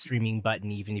start streaming button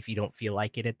even if you don't feel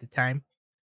like it at the time?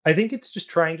 I think it's just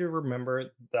trying to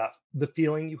remember that the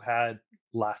feeling you had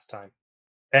last time,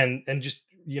 and just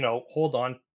hold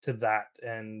on to that.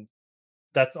 And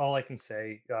that's all I can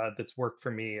say. That's worked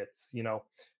for me. It's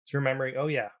remembering, oh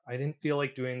yeah, I didn't feel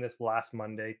like doing this last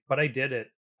Monday, but I did it,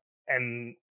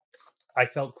 and I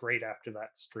felt great after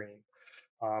that stream.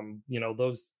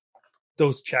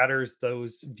 Those chatters,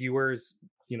 those viewers,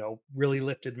 really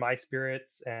lifted my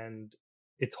spirits, and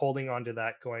it's holding on to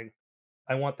that, going,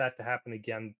 I want that to happen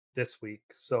again this week.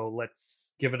 So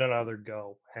let's give it another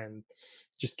go and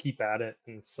just keep at it.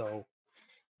 And so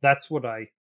that's what I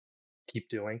keep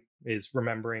doing, is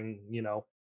remembering,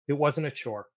 it wasn't a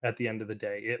chore at the end of the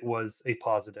day. It was a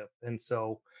positive. And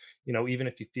so, even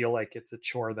if you feel like it's a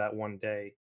chore that one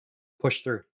day, push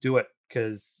through, do it,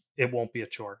 because it won't be a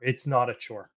chore. It's not a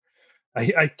chore.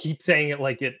 I keep saying it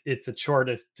like it's a chore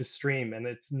to stream, and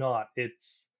it's not.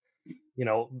 It's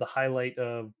the highlight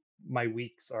of my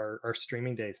weeks are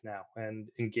streaming days now, and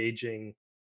engaging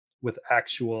with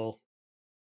actual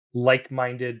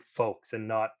like-minded folks and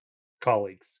not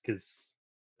colleagues, because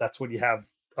that's what you have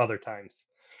other times.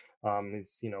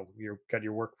 Is you've got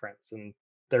your work friends, and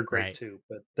they're great Right. too,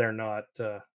 but they're not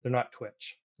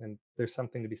Twitch. And there's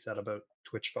something to be said about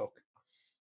Twitch folk.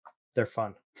 They're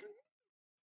fun.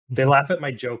 They laugh at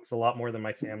my jokes a lot more than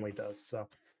my family does. So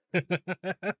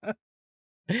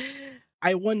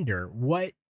I wonder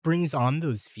what brings on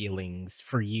those feelings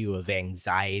for you of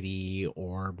anxiety,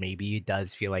 or maybe it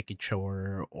does feel like a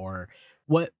chore, or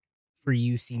what for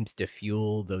you seems to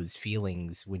fuel those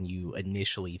feelings when you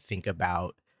initially think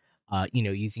about,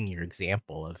 using your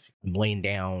example of I'm laying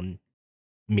down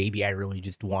maybe I really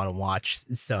just want to watch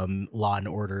some Law and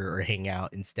Order or hang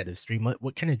out instead of stream?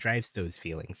 What kind of drives those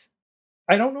feelings?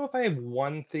 I don't know if I have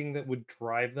one thing that would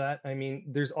drive that. I mean,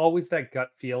 there's always that gut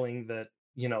feeling that,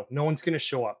 no one's going to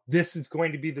show up. This is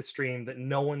going to be the stream that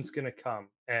no one's going to come.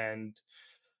 And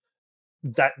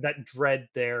that dread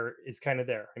there is kind of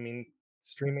there. I mean,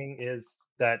 streaming is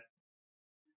that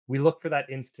we look for that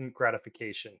instant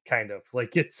gratification kind of.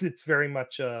 Like it's very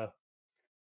much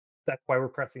that's why we're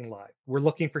pressing live. We're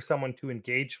looking for someone to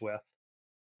engage with,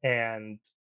 and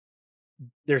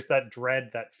there's that dread,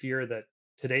 that fear that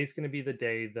today's going to be the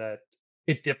day that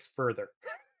it dips further.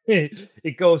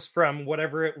 it goes from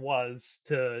whatever it was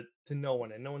to no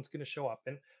one, and no one's going to show up.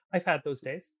 And I've had those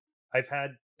days. I've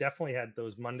had definitely had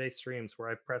those Monday streams where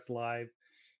I press live.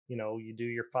 You do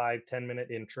your 5-10 minute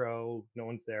intro, no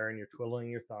one's there, and you're twiddling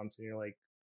your thumbs, and you're like,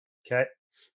 okay,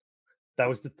 that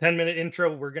was the 10-minute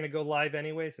intro. We're gonna go live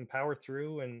anyways and power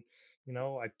through. And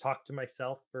I've talked to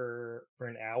myself for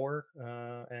an hour,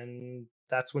 and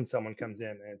that's when someone comes in.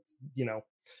 And it's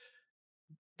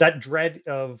that dread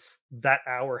of that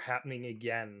hour happening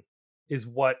again is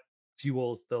what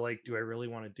fuels the like, do I really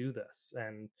want to do this?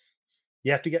 And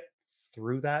you have to get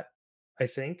through that, I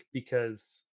think,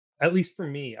 because at least for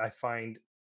me, I find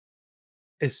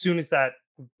as soon as that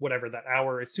whatever that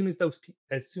hour, as soon as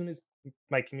as soon as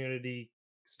my community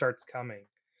starts coming,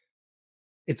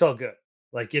 it's all good.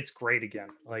 Like it's great again.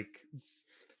 Like,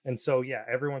 and so yeah,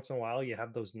 every once in a while you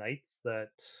have those nights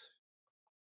that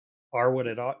are what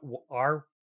it are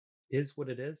is what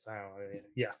it is. I don't know.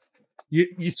 Yes,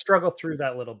 you struggle through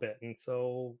that little bit, and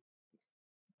so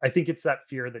I think it's that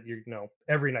fear that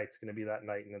every night's going to be that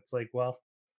night, and it's like, well,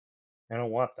 I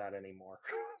don't want that anymore.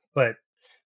 But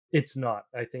it's not.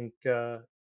 I think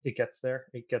it gets there.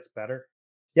 It gets better.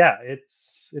 Yeah,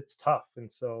 it's tough,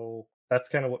 and so that's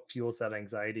kind of what fuels that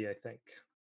anxiety, I think.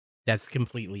 That's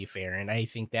completely fair, and I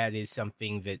think that is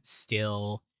something that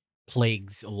still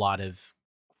plagues a lot of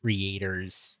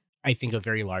creators. I think a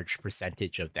very large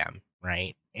percentage of them,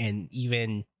 right? And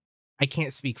even I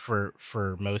can't speak for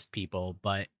most people,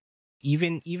 but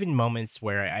even moments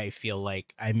where I feel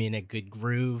like I'm in a good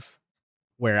groove,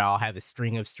 where I'll have a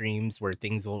string of streams where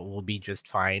things will be just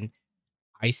fine,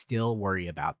 I still worry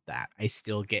about that. I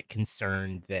still get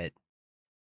concerned that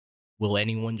will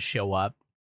anyone show up?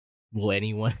 Will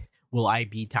anyone will I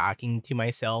be talking to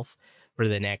myself for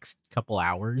the next couple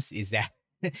hours? Is that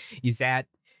is that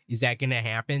is that gonna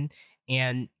happen?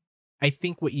 And I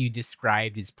think what you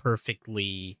described is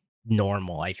perfectly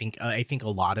normal. I think a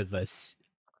lot of us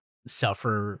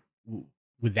suffer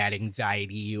with that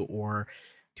anxiety, or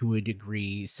to a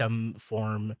degree some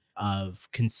form of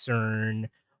concern,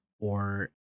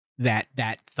 or that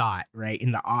thought, right?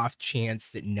 In the off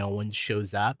chance that no one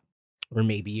shows up, or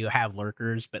maybe you have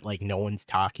lurkers but like no one's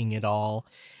talking at all,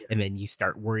 Yeah. and then you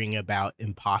start worrying about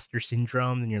imposter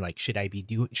syndrome, and you're like, should I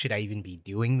even be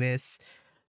doing this?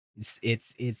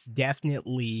 It's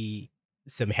definitely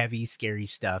some heavy scary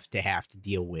stuff to have to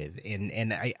deal with,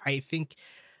 and I think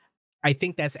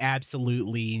that's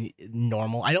absolutely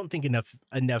normal. I don't think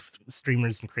enough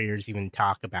streamers and creators even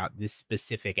talk about this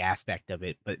specific aspect of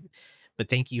it, but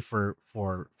thank you for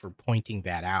pointing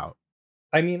that out.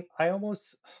 I mean, I don't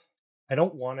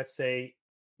want to say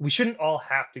we shouldn't all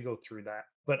have to go through that,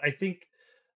 but I think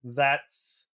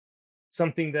that's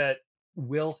something that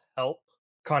will help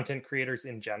content creators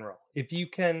in general. If you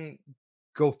can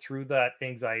go through that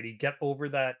anxiety, get over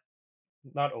that,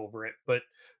 not over it, but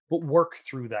work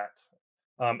through that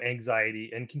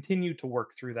anxiety and continue to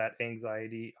work through that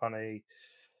anxiety on a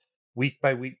week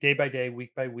by week, day by day,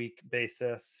 week by week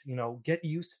basis. Get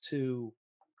used to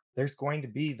there's going to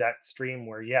be that stream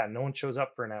where yeah, no one shows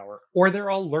up for an hour or they're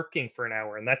all lurking for an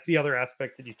hour. And that's the other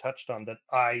aspect that you touched on that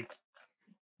I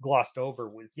glossed over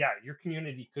was yeah, your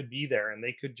community could be there and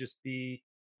they could just be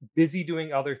busy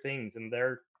doing other things and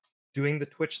they're doing the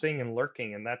Twitch thing and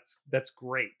lurking, and that's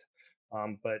great.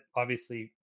 But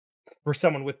obviously for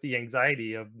someone with the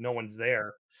anxiety of no one's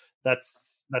there,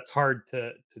 that's hard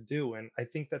to do. And I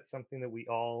think that's something that we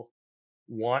all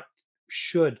want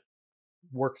should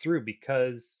work through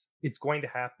because it's going to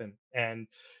happen, and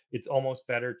it's almost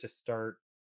better to start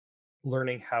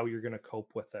learning how you're going to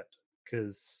cope with it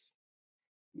because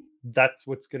that's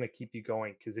what's going to keep you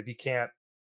going. Because if you can't,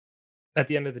 at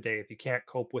the end of the day, if you can't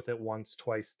cope with it once,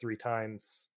 twice, three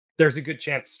times, there's a good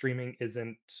chance streaming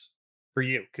isn't for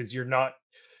you because you're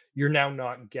now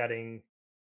not getting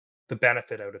the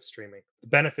benefit out of streaming. The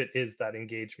benefit is that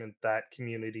engagement, that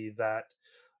community, that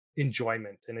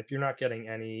enjoyment. And if you're not getting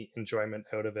any enjoyment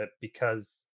out of it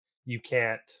because you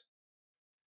can't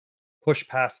push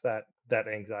past that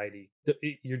anxiety,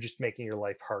 you're just making your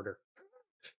life harder.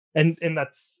 And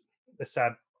that's a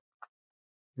sad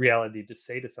reality to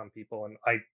say to some people, and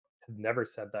I have never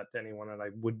said that to anyone, and I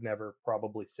would never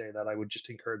probably say that. I would just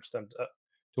encourage them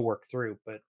to work through.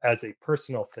 But as a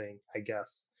personal thing, I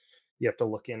guess you have to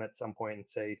look in at some point and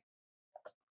say,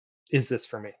 is this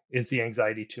for me? Is the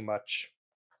anxiety too much?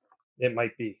 It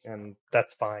might be, and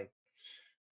that's fine.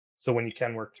 So when you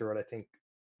can work through it, I think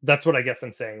that's what I guess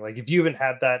I'm saying. Like if you haven't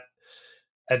had that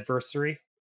adversary,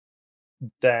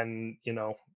 then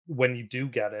when you do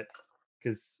get it,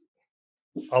 because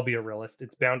I'll be a realist,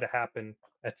 it's bound to happen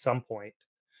at some point.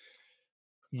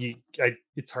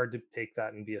 It's hard to take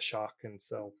that and be a shock, and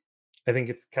so I think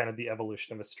it's kind of the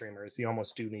evolution of a streamer. Is you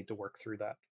almost do need to work through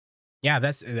that. Yeah,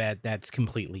 that's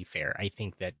completely fair. I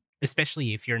think that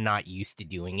especially if you're not used to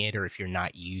doing it, or if you're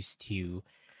not used to,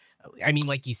 I mean,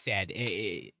 like you said,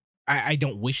 I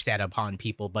don't wish that upon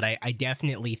people, but I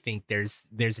definitely think there's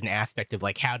an aspect of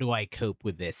like, how do I cope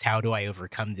with this? How do I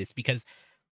overcome this? Because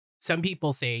some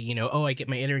people say, oh, I get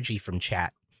my energy from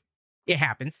chat. It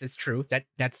happens. It's true.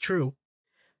 That's true.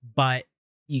 But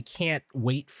you can't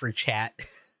wait for chat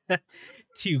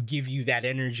to give you that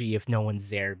energy if no one's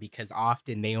there, because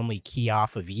often they only key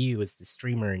off of you as the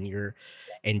streamer and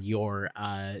your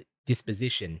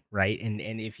disposition, right? And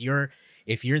if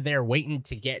you're there waiting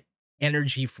to get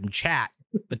energy from chat,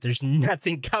 but there's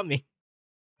nothing coming,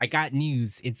 I got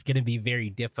news. It's going to be very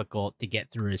difficult to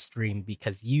get through a stream,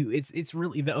 because it's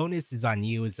really, the onus is on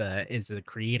you as a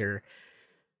creator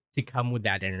to come with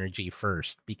that energy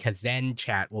first, because then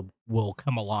chat will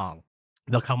come along.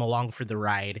 They'll come along for the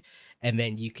ride, and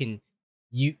then you can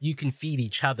feed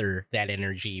each other that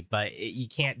energy, but you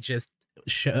can't just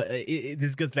show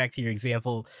this goes back to your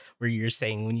example where you're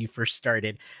saying when you first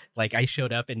started, like I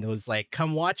showed up and it was like,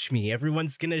 come watch me,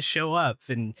 everyone's gonna show up.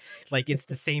 And like it's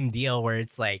the same deal where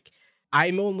it's like,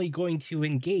 I'm only going to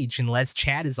engage unless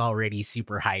chat is already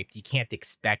super hyped. You can't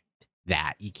expect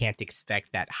that. You can't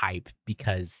expect that hype,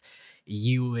 because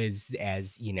you as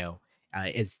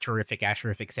as terrific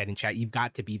Asherific said in chat, you've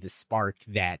got to be the spark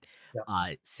that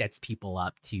Yeah, sets people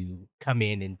up to come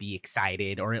in and be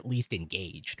excited, or at least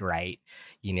engaged, right?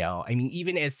 I mean,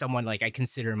 even as someone, like, I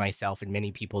consider myself, and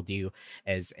many people do,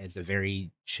 as a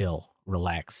very chill,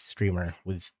 relaxed streamer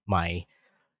with my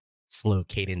slow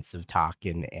cadence of talk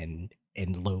and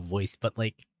low voice, but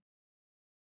like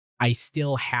I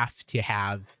still have to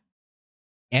have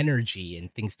energy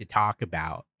and things to talk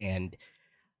about, and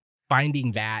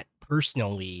finding that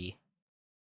personally,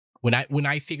 when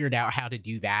I figured out how to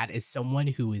do that as someone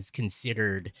who is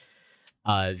considered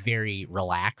very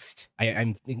relaxed.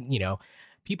 I'm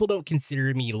people don't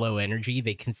consider me low energy.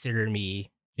 They consider me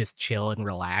just chill and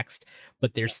relaxed,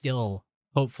 but there's still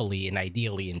hopefully and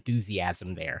ideally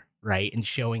enthusiasm there, right? And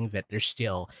showing that there's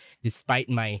still, despite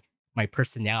my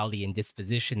personality and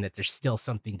disposition, that there's still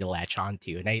something to latch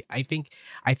onto. And I think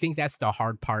that's the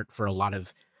hard part for a lot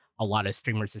of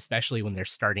streamers, especially when they're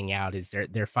starting out, is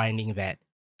they're finding that,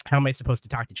 how am I supposed to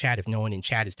talk to chat if no one in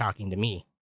chat is talking to me?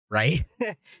 Right?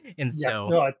 And yeah. so,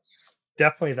 No, it's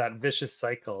definitely that vicious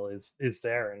cycle is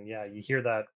there, and yeah, you hear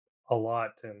that a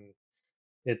lot, and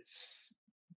it's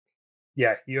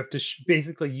yeah, you have to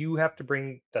basically you have to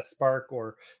bring the spark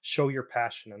or show your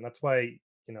passion, and that's why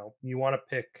you want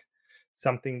to pick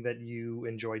something that you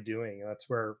enjoy doing, and that's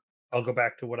where I'll go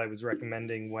back to what I was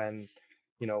recommending when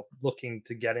looking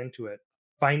to get into it.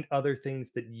 Find other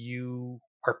things that you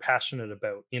are passionate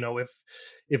about.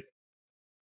 If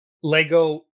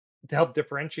Lego, to help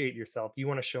differentiate yourself, you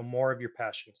want to show more of your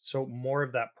passion, so more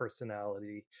of that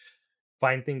personality.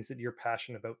 Find things that you're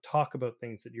passionate about, talk about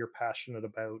things that you're passionate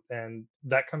about, and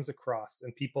that comes across,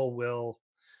 and people will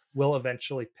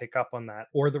eventually pick up on that,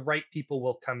 or the right people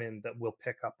will come in that will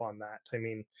pick up on that. I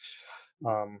mean,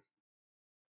 um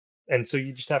and so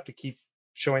you just have to keep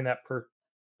showing that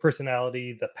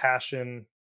personality, the passion,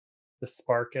 the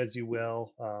spark, as you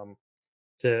will,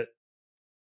 to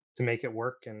make it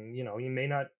work. And you may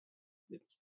not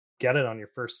get it on your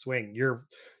first swing.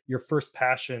 Your first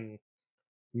passion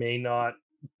may not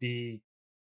be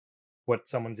what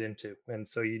someone's into. And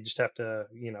so you just have to,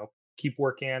 keep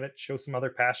working at it, show some other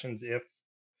passions if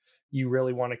you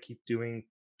really want to keep doing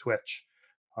Twitch.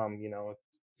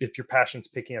 If your passion's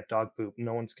picking up dog poop,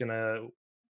 no one's gonna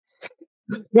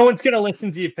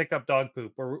listen to you pick up dog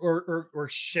poop or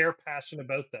share passion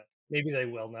about that. Maybe they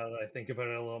will now that I think about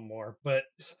it a little more. But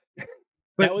but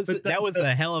that was but that was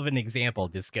a hell of an example,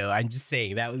 Disco. I'm just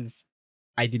saying,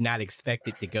 I did not expect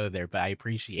it to go there, but I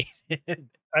appreciate it.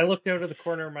 I looked out of the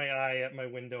corner of my eye at my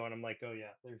window and I'm like, oh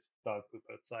yeah, there's dog poop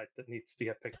outside that needs to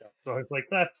get picked up. So I was like,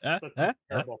 that's a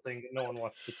terrible thing that no one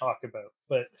wants to talk about.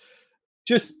 But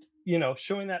just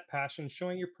showing that passion,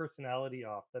 showing your personality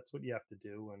off, that's what you have to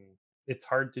do, and it's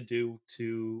hard to do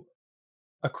to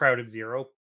a crowd of 0,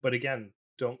 but again,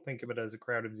 don't think of it as a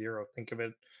crowd of 0, think of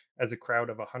it as a crowd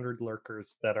of 100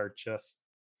 lurkers that are just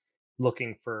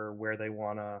looking for where they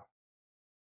wanna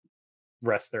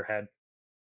rest their head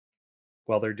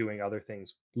while they're doing other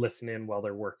things, listen in while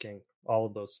they're working, all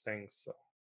of those things, so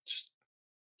just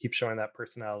keep showing that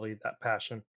personality, that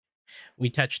passion. We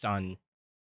touched on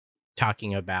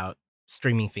talking about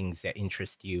streaming things that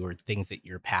interest you or things that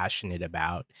you're passionate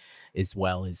about, as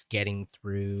well as getting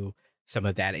through some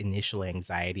of that initial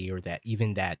anxiety or that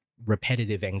even that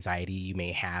repetitive anxiety you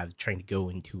may have trying to go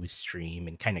into a stream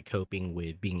and kind of coping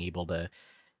with being able to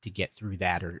get through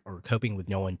that or coping with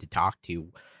no one to talk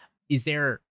to. Is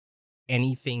there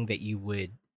anything that you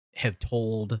would have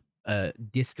told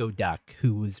Disco Duck,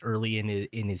 who was early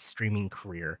in his streaming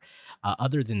career,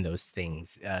 other than those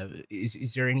things?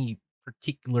 Is there any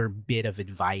particular bit of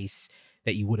advice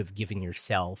that you would have given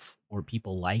yourself or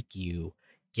people like you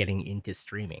getting into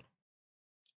streaming?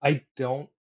 I don't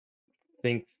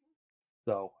think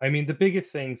so. I mean, the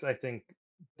biggest things I think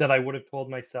that I would have told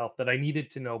myself that I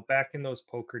needed to know back in those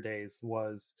poker days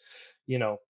was, you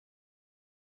know,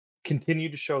 continue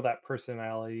to show that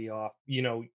personality off.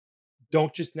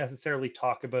 Don't just necessarily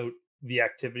talk about the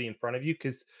activity in front of you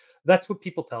because that's what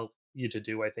people tell you to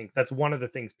do. I think that's one of the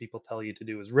things people tell you to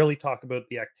do is really talk about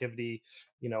the activity.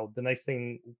 The nice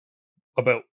thing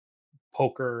about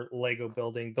poker, Lego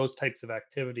building, those types of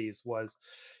activities was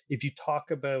if you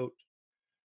talk about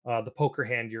the poker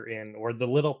hand you're in or the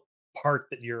little part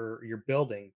that you're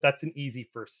building, that's an easy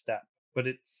first step, but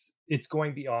it's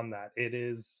going beyond that. It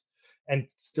is, and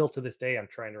still to this day I'm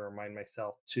trying to remind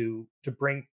myself to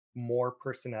bring more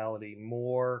personality,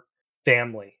 more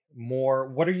family, more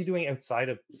what are you doing outside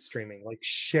of streaming, like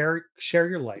share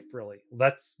your life, really.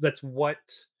 That's what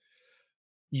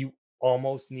you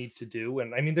almost need to do.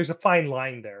 And I mean, there's a fine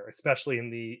line there, especially in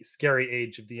the scary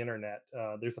age of the internet.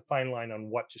 There's a fine line on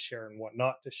what to share and what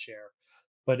not to share.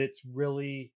 But it's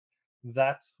really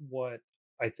that's what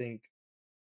I think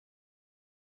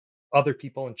other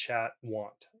people in chat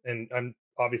want. And I'm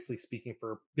obviously speaking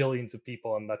for billions of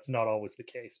people, and that's not always the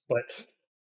case. But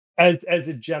as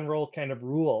a general kind of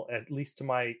rule, at least to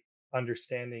my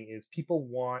understanding, is people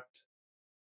want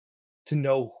to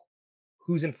know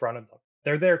who's in front of them.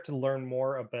 They're there to learn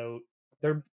more about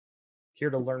they're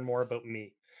here to learn more about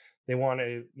me. They want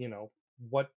to,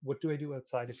 what do I do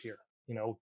outside of here?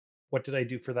 What did I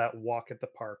do for that walk at the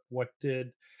park?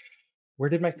 Where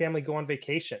did my family go on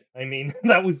vacation? I mean,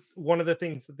 that was one of the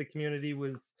things that the community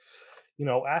was,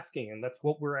 asking, and that's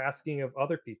what we're asking of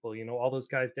other people. All those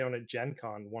guys down at Gen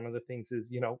Con. One of the things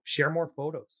is, share more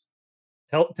photos.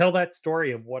 Tell that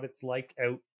story of what it's like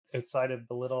outside of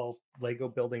the little Lego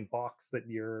building box that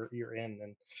you're in,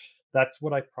 and that's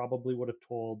what I probably would have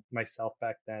told myself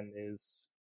back then is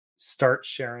start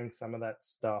sharing some of that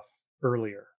stuff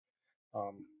earlier.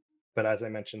 Um, but as I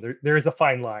mentioned, there is a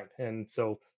fine line, and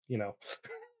so you know,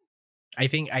 I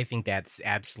think that's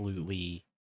absolutely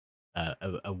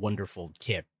a wonderful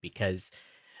tip because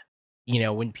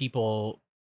when people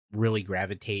really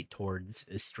gravitate towards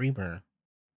a streamer,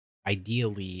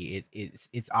 ideally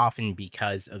it's often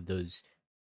because of those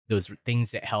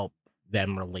things that help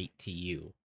them relate to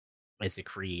you as a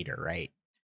creator, right?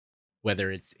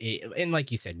 Whether and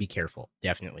like you said, be careful.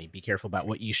 Definitely be careful about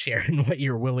what you share and what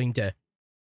you're willing to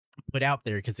put out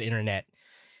there because the internet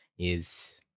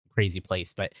is a crazy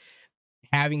place. But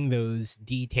having those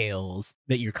details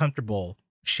that you're comfortable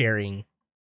sharing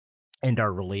and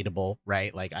are relatable,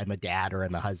 right? Like I'm a dad or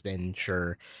I'm a husband,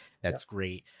 sure, yeah, that's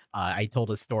great. I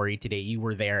told a story today. You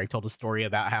were there. I told a story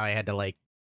about how I had to I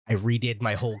redid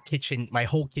my whole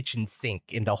kitchen sink,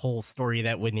 and the whole story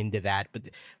that went into that. But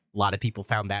a lot of people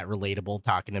found that relatable,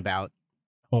 talking about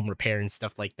home repair and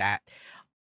stuff like that.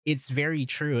 It's very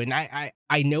true, and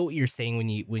I know what you're saying when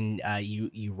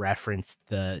you referenced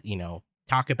the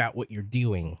talk about what you're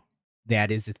doing.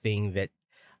 That is a thing that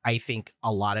I think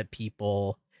a lot of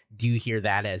people do hear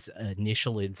that as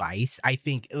initial advice. I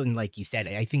think, and like you said,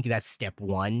 I think that's step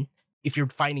one. If you're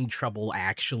finding trouble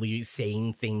actually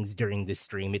saying things during the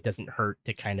stream, it doesn't hurt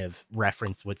to kind of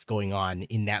reference what's going on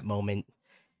in that moment,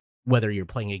 whether you're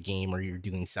playing a game or you're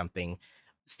doing something.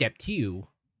 Step two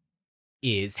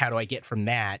is how do I get from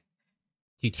that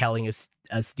to telling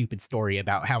a stupid story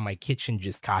about how my kitchen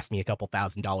just cost me a couple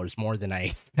 $1,000s more than I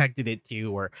expected it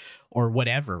to, or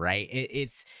whatever, right?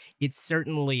 It's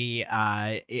certainly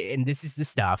and this is the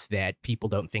stuff that people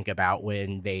don't think about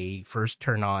when they first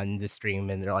turn on the stream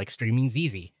and they're like, streaming's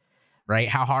easy, right?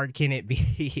 How hard can it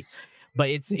be? But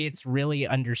it's really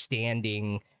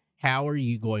understanding how are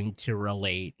you going to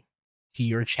relate to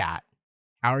your chat?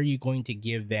 How are you going to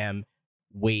give them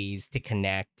ways to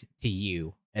connect to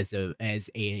you as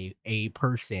a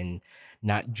person,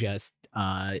 not just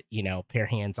pair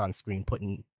hands on screen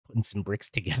putting some bricks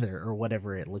together or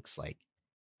whatever it looks like.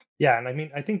 Yeah, and I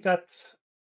mean, I think that's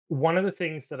one of the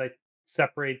things that I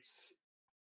separates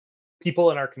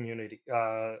people in our community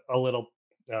a little.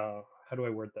 How do I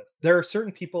word this? There are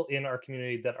certain people in our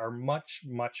community that are much,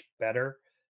 much better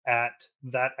at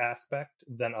that aspect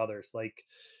than others. Like,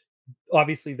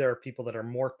 obviously, there are people that are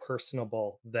more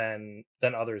personable than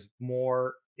others,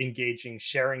 more engaging,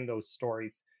 sharing those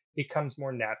stories. It comes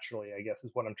more naturally, I guess,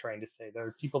 is what I'm trying to say. There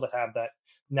are people that have that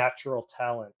natural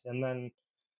talent, and then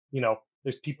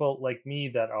there's people like me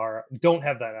that are don't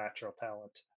have that natural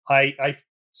talent. I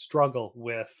struggle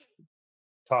with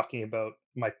talking about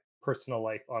my personal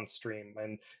life on stream,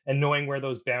 and knowing where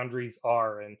those boundaries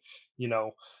are. And you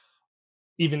know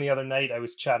even the other night I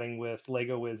was chatting with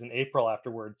Lego Wiz in April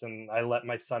afterwards, and I let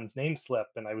my son's name slip,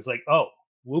 and I was like, oh,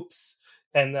 whoops.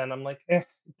 And then I'm like, it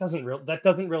doesn't real that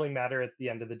doesn't really matter at the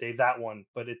end of the day, that one.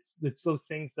 But it's those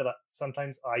things that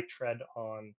sometimes I tread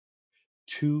on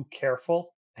too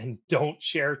careful and don't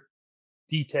share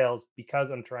details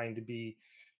because I'm trying to be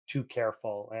too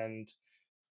careful. And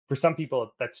for some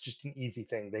people, that's just an easy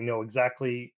thing. They know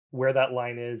exactly where that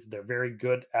line is. They're very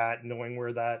good at knowing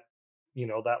where that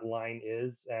line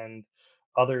is. And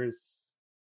others,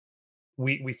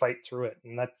 we fight through it.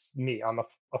 And that's me. I'm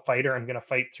a fighter. I'm going to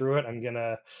fight through it. I'm going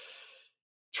to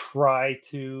try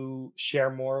to share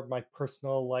more of my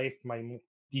personal life,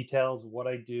 details, what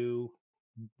I do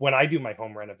when I do my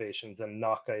home renovations and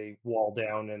knock a wall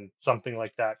down and something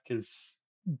like that, because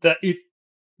that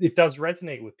it does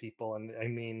resonate with people. And I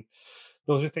mean,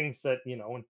 those are things that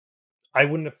I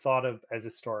wouldn't have thought of as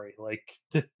a story, like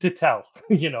to tell,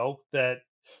 that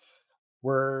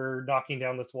we're knocking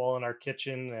down this wall in our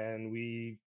kitchen and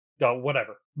we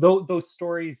whatever. Those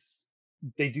stories,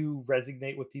 they do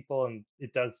resonate with people, and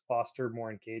it does foster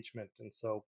more engagement. And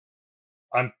so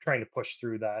I'm trying to push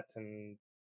through that. And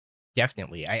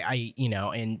Definitely.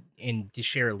 And to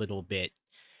share a little bit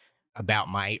about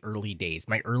my early days.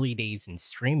 My early days in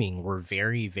streaming were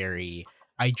very, very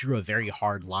I drew a very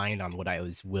hard line on what I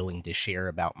was willing to share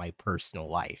about my personal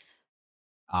life.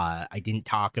 I didn't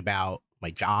talk about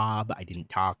my job. I didn't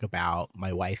talk about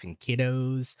my wife and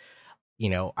kiddos.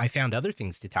 I found other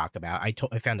things to talk about.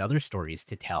 I found other stories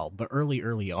to tell, but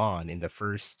early on in the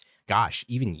first, gosh,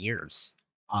 even years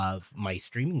of my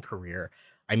streaming career,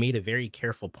 I made a very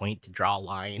careful point to draw a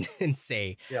line and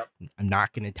say, yeah, I'm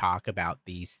not going to talk about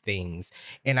these things.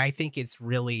 And I think it's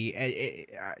really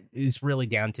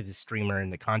down to the streamer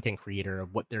and the content creator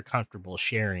of what they're comfortable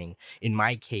sharing. In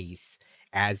my case,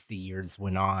 as the years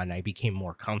went on, I became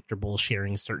more comfortable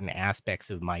sharing certain aspects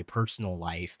of my personal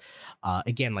life.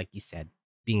 Again, like you said,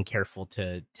 being careful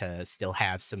to still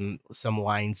have some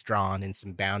lines drawn and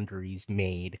some boundaries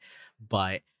made.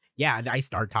 But yeah, I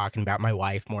start talking about my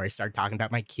wife more. I start talking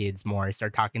about my kids more. I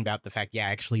start talking about the fact, yeah,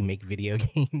 I actually make video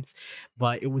games.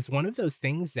 But it was one of those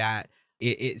things that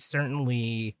it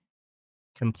certainly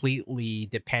completely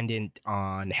dependent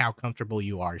on how comfortable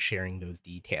you are sharing those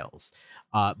details.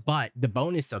 But the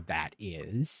bonus of that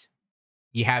is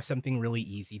you have something really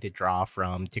easy to draw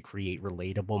from to create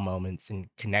relatable moments and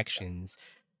connections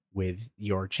with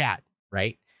your chat,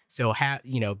 right? So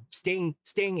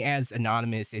staying as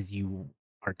anonymous as you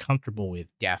are comfortable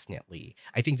with, definitely.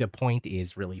 I think the point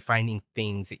is really finding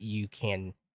things that you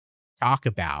can talk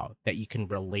about that you can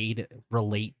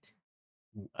relate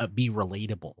be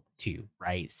relatable to,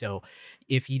 right? So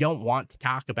if you don't want to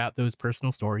talk about those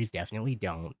personal stories, definitely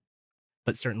don't.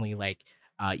 But certainly, like,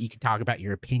 you could talk about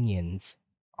your opinions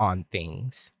on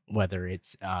things, whether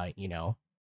it's the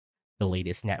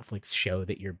latest Netflix show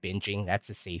that you're binging. That's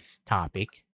a safe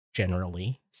topic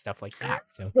generally, stuff like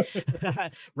that. So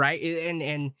right,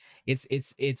 and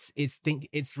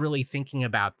it's really thinking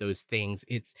about those things.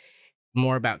 It's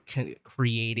more about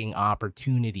creating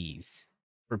opportunities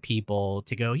for people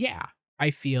to go, yeah,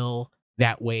 I feel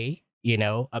that way,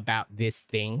 about this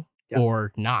thing yeah,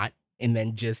 or not. And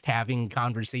then just having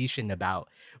conversation about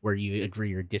where you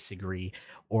agree or disagree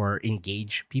or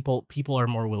engage. People are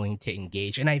more willing to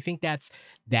engage. And I think that's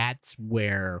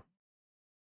where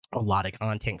a lot of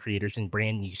content creators and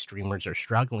brand new streamers are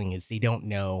struggling is they don't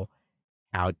know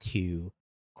how to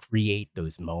create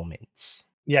those moments.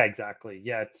 yeah, exactly.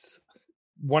 Yeah, it's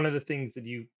one of the things that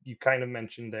you kind of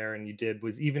mentioned there, and you did,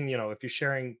 was even if you're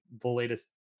sharing the latest,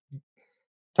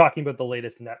 talking about the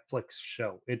latest Netflix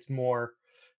show, it's more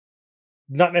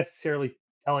not necessarily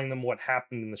telling them what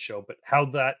happened in the show, but how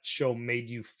that show made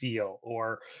you feel,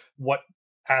 or what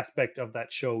aspect of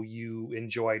that show you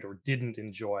enjoyed or didn't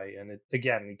enjoy. And it,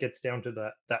 again, it gets down to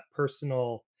that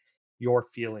personal, your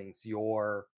feelings,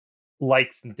 your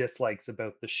likes and dislikes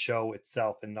about the show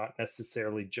itself, and not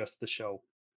necessarily just the show,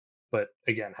 but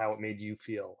again, how it made you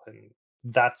feel. And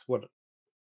that's what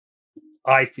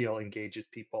I feel engages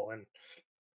people. And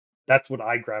that's what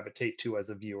I gravitate to as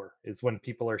a viewer, is when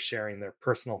people are sharing their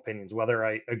personal opinions, whether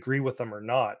I agree with them or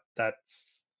not.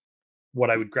 That's what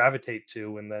I would gravitate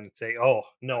to, and then say, "Oh,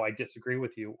 no, I disagree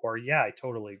with you," or "Yeah, I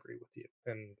totally agree with you."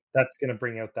 And that's going to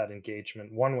bring out that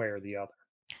engagement one way or the other.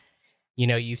 You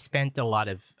know, you've spent a lot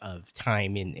of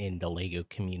time in the Lego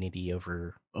community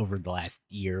over the last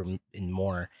year and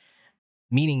more,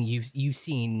 meaning you've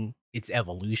seen its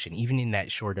evolution even in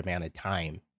that short amount of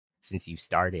time since you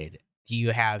started. Do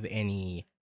you have any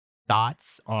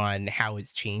thoughts on how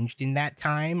it's changed in that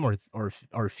time,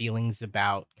 or feelings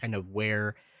about kind of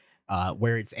where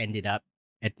it's ended up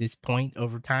at this point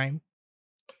over time?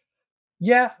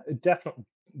 Yeah,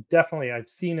 definitely. I've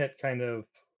seen it kind of,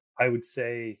 I would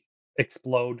say,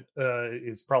 explode,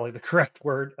 is probably the correct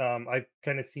word. I've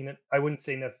kind of seen it. I wouldn't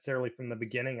say necessarily from the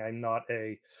beginning. I'm not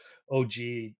a OG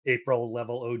April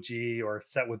level OG or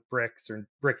set with bricks or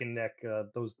Brick and Nick.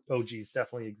 Those OGs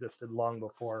definitely existed long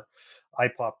before I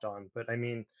popped on. But I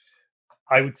mean,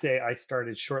 I would say I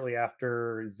started shortly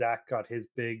after Zach got his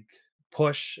big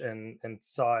push, and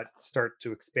saw it start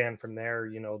to expand from there.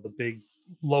 You know, the big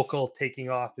local taking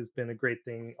off has been a great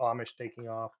thing. Amish taking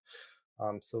off.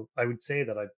 So I would say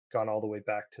that I've gone all the way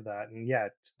back to that, and yeah,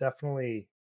 it's definitely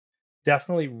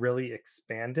really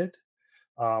expanded,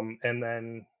 and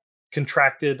then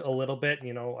contracted a little bit.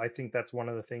 You know, I think that's one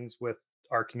of the things with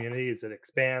our community is it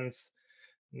expands,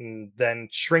 then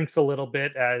shrinks a little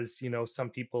bit as, you know, some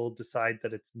people decide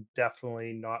that it's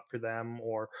definitely not for them,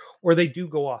 or they do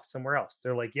go off somewhere else.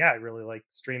 They're like, yeah, I really like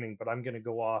streaming, but I'm going to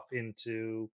go off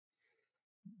into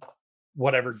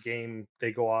whatever game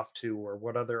they go off to, or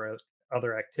what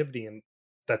other activity. And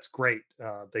that's great.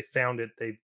 They found it,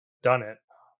 they've done it.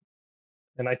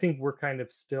 And I think we're kind of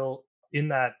still in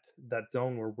that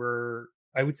zone where we're,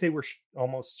 I would say we're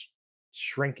almost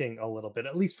shrinking a little bit,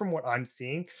 at least from what I'm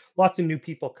seeing. Lots of new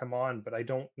people come on, but I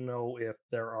don't know if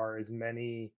there are as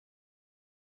many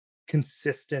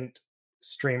consistent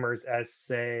streamers as,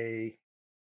 say,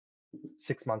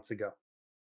 6 months ago,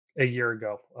 a year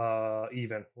ago.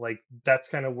 Even like that's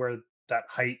kind of where that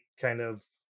height kind of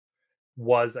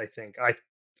was. I think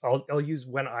I'll use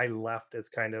when I left as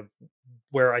kind of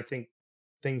where I think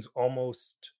things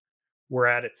almost were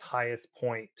at its highest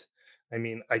point. I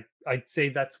mean, I'd say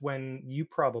that's when you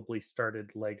probably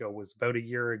started Lego, was about a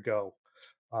year ago.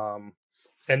 Um,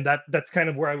 and that's kind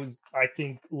of where I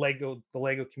think the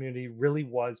Lego community really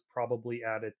was probably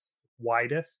at its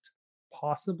widest,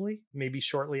 possibly, maybe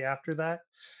shortly after that.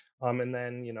 And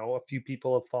then, you know, a few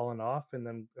people have fallen off, and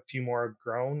then a few more have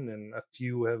grown, and a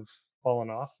few have fallen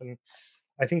off. And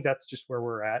I think that's just where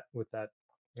we're at with that,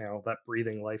 you know, that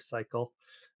breathing life cycle,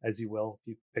 as you will, if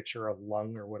you picture a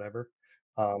lung or whatever.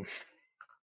 Um,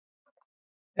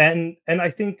 and I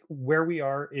think where we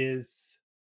are is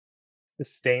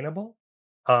sustainable.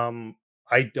 Um,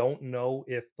 I don't know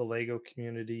if the Lego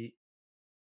community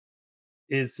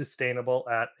is sustainable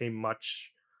at a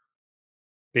much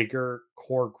bigger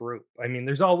core group. I mean,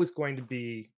 there's always going to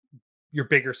be your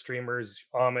bigger streamers,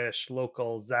 Amish,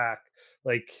 local, Zach,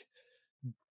 like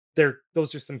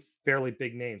those are some fairly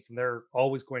big names, and there are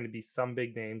always going to be some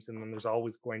big names, and then there's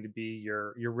always going to be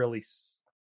your really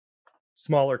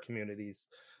smaller communities.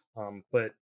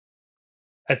 But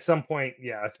at some point,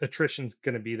 yeah, attrition's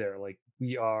going to be there. Like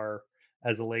we are,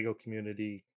 as a Lego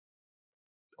community,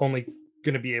 only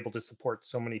going to be able to support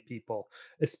so many people,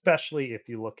 especially if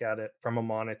you look at it from a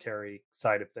monetary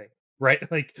side of thing, right?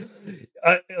 Like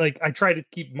I try to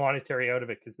keep monetary out of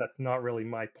it because that's not really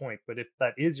my point. But if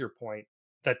that is your point,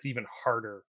 that's even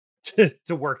harder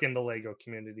to work in the Lego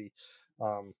community.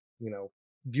 You know,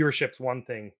 viewership's one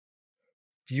thing.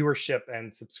 Viewership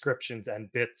and subscriptions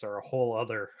and bits are a whole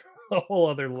other a whole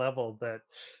other level that,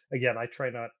 again, I try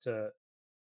not to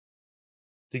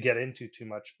get into too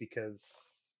much because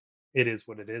it is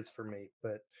what it is for me.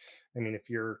 But I mean, if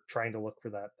you're trying to look for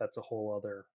that, that's a whole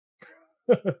other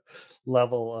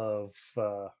level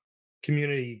of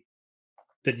community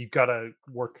that you've got to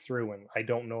work through. And I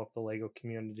don't know if the Lego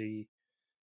community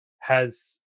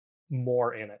has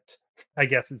more in it, I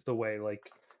guess is the way.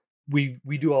 Like we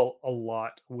do a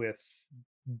lot with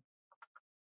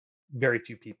very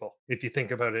few people, if you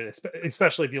think about it,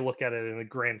 especially if you look at it in the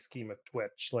grand scheme of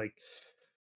Twitch. Like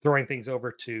throwing things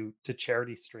over to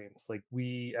charity streams, like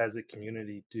we as a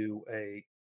community do a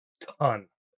ton.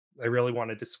 I really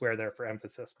wanted to swear there for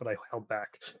emphasis, but I held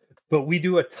back. But we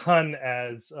do a ton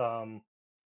as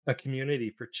a community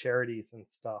for charities and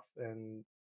stuff, and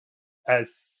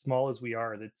as small as we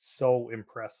are, that's so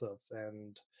impressive.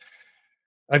 And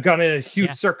I've gone in a huge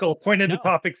Yeah. circle, pointed the No,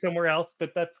 topic somewhere else,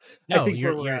 but that's I no, think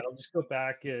you're where we're you're at. I'll just go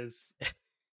back is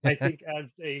I think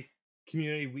as a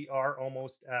community, we are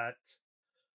almost at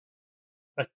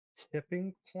a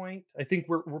tipping point. I think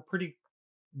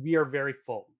we are very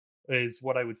full is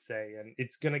what I would say, and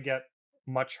it's going to get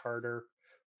much harder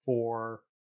for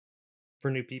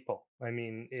new people. I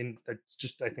mean, in it's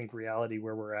just I think reality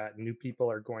where we're at. New people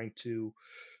are going to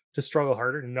struggle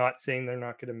harder. Not saying they're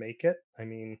not going to make it. I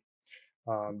mean,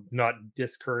 not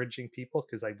discouraging people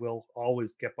because I will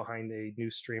always get behind a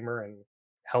new streamer and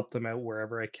help them out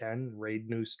wherever I can, raid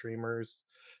new streamers,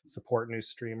 support new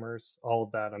streamers, all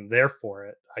of that. I'm there for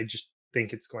it. I just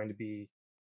think it's going to be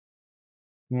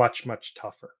much, much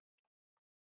tougher.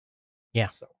 yeah,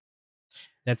 So,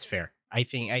 that's fair. I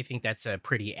think that's a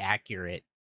pretty accurate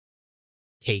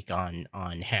take on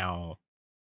how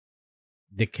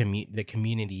the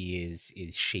community is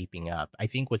shaping up. I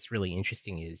think what's really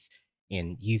interesting is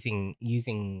in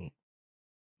using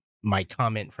my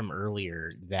comment from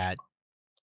earlier that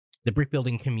the brick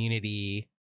building community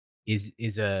is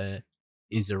is a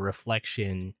is a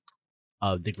reflection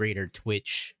of the greater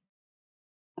Twitch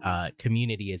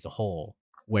community as a whole.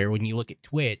 Where when you look at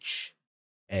Twitch,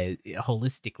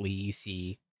 holistically, you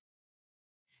see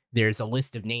there's a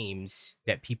list of names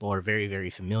that people are very, very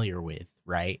familiar with,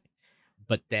 right?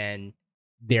 But then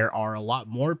there are a lot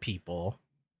more people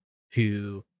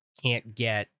who can't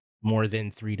get more than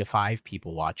 3 to 5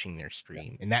 people watching their yeah.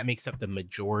 stream. And that makes up the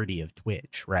majority of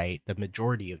Twitch, right? The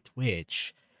majority of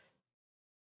Twitch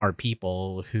are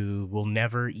people who will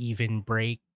never even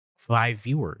break 5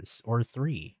 viewers or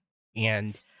 3.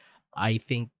 And I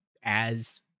think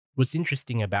as what's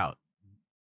interesting about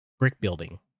brick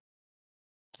building,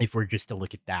 if we're just to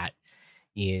look at that,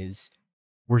 is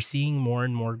we're seeing more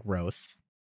and more growth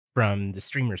from the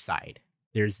streamer side.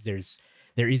 There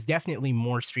is definitely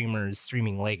more streamers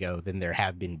streaming Lego than there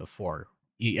have been before.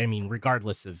 I mean,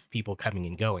 regardless of people coming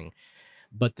and going.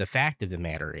 But the fact of the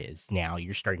matter is now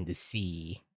you're starting to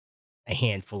see a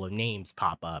handful of names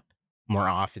pop up more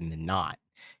often than not.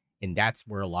 And that's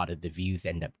where a lot of the views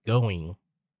end up going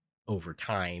over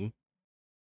time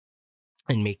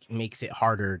and makes it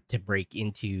harder to break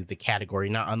into the category.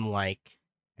 Not unlike,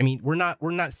 I mean, we're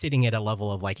not sitting at a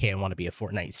level of like, hey, I want to be a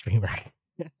Fortnite streamer.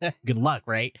 Good luck,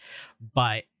 right?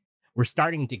 But we're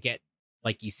starting to get,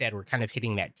 like you said, we're kind of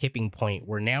hitting that tipping point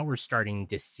where now we're starting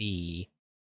to see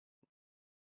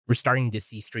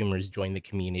streamers join the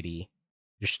community.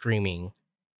 They're streaming,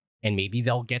 and maybe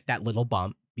they'll get that little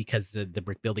bump because the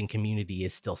brick building community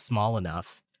is still small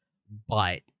enough,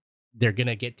 but they're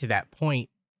gonna get to that point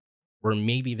where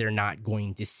maybe they're not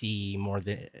going to see more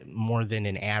than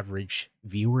an average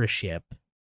viewership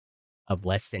of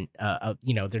less than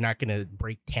they're not going to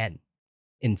break 10,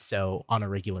 and so on a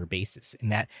regular basis.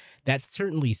 And that's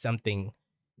certainly something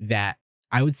that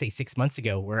I would say 6 months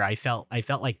ago where I felt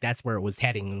like that's where it was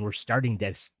heading, and we're starting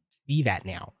to see that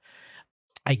now.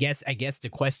 I guess the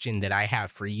question that I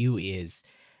have for you is,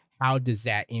 how does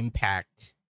that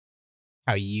impact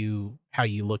how you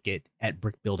look at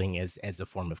brick building as a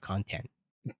form of content?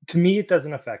 To me, it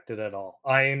doesn't affect it at all.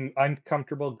 I'm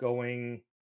comfortable going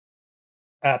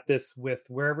at this with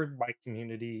wherever my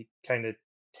community kind of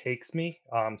takes me.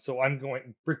 So I'm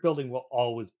going brick building will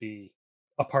always be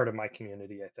a part of my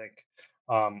community, I think.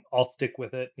 I'll stick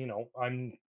with it.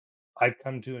 I've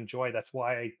come to enjoy. That's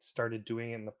why I started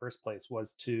doing it in the first place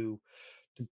was to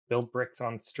build bricks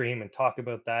on stream and talk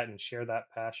about that and share that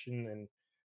passion and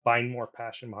find more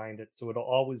passion behind it. So it'll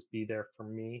always be there for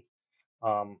me.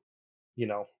 Um, you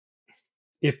know,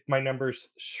 if my numbers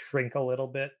shrink a little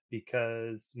bit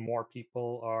because more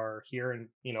people are here and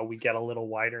we get a little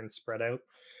wider and spread out,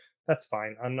 that's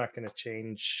fine. I'm not going to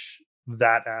change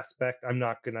that aspect. I'm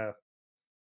not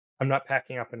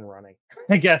packing up and running.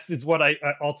 I guess is what I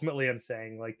ultimately am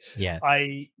saying. Like Yeah.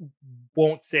 I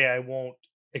won't say I won't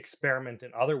experiment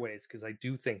in other ways because I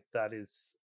do think that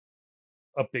is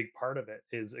a big part of it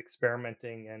is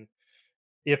experimenting. And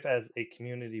if as a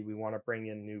community we want to bring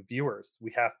in new viewers,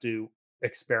 we have to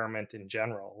experiment in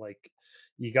general. Like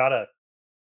you gotta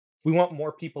if we want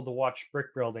more people to watch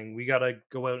brick building, we gotta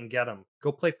go out and get them.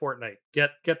 Go play Fortnite.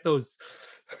 Get those.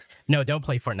 No, don't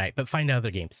play Fortnite, but find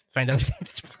other games. Find other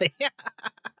games to play.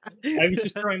 I was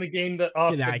just throwing the game that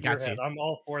off Yeah, the I your got head. you. I'm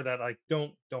all for that. Like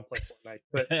don't play Fortnite,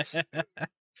 but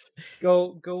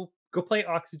go play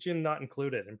Oxygen Not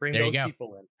Included and bring There you those go.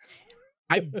 people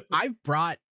in. I've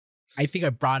brought I think I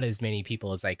brought as many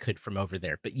people as I could from over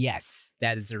there. But yes,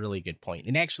 that is a really good point.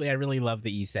 And actually, I really love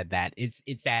that you said that.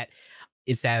 It's that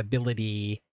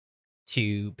ability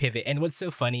to pivot. And what's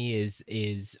so funny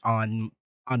is on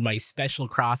my special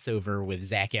crossover with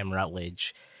Zach M.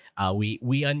 Rutledge,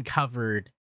 we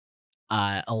uncovered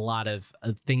a lot of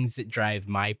things that drive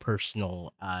my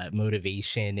personal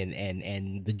motivation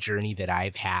and the journey that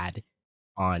I've had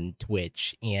on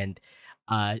Twitch. And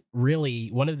really,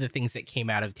 one of the things that came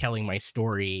out of telling my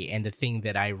story, and the thing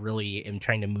that I really am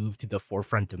trying to move to the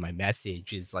forefront of my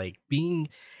message, is like being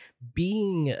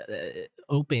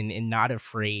open and not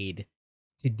afraid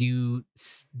to do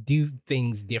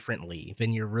things differently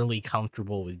than you're really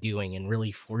comfortable with doing, and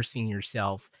really forcing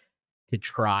yourself to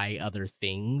try other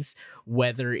things,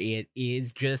 whether it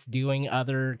is just doing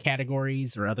other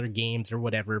categories or other games or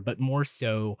whatever, but more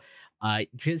so,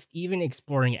 just even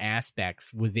exploring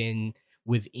aspects within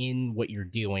what you're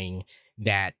doing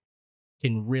that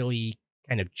can really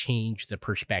kind of change the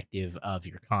perspective of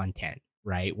your content,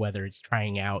 right? Whether it's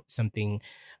trying out something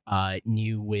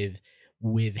new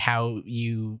with how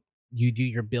you do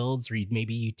your builds, or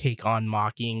maybe you take on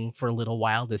mocking for a little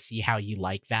while to see how you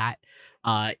like that.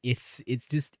 It's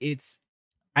just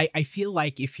I feel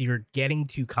like if you're getting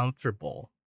too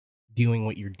comfortable doing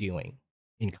what you're doing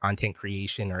in content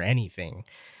creation or anything,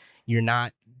 you're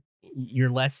not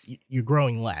you're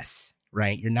growing less,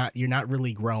 right? You're not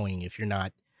really growing if you're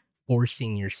not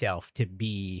forcing yourself to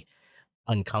be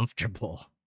uncomfortable,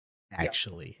 Yeah.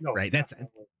 actually, No, right?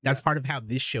 definitely. That's Yeah. part of how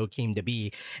this show came to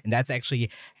be, and that's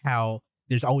actually how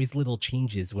there's always little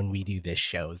changes when we do this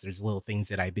shows. There's little things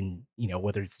that I've been,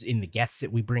 whether it's in the guests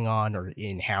that we bring on, or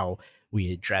in how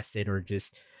we address it, or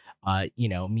just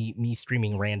me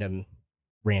streaming random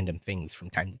things from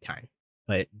time to time.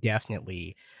 But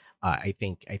definitely, I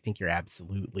think you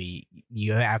absolutely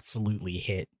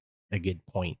hit a good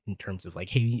point in terms of like,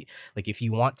 hey, like if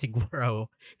you want to grow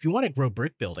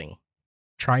brick building,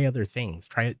 try other things.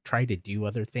 Try to do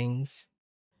other things.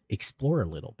 Explore a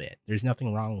little bit. There's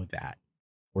nothing wrong with that,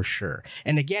 for sure.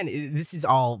 And again, this is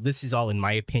all in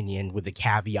my opinion, with the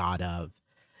caveat of,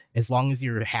 as long as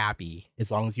you're happy,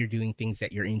 as long as you're doing things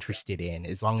that you're interested in,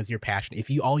 as long as you're passionate. If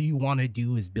you all you want to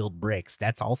do is build bricks,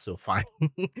 that's also fine.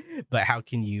 But how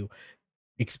can you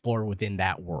explore within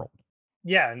that world?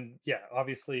 Yeah, and yeah,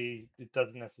 obviously it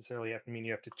doesn't necessarily have to mean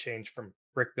you have to change from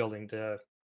brick building to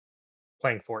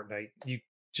playing Fortnite. You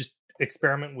just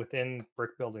experiment within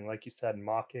brick building, like you said,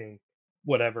 mocking,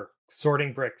 whatever,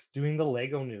 sorting bricks, doing the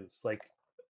Lego news. Like,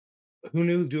 who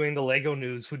knew doing the Lego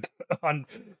news would on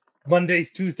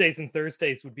Mondays, Tuesdays, and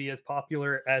Thursdays would be as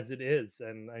popular as it is?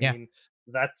 And I Yeah, mean,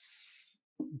 that's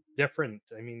different.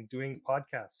 I mean, doing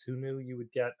podcasts, who knew you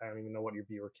would get? I don't even know what your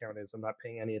viewer count is. I'm not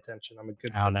paying any attention. I'm a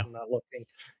good I don't know. person, not looking.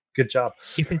 Good job.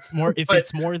 If But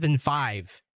it's more than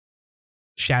 5,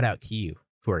 shout out to you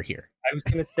who are here. I was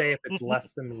gonna say if it's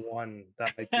less than one,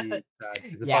 that might be bad,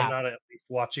 because if I'm Yeah. not at least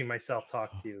watching myself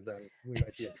talk to you, then we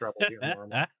might be in trouble here,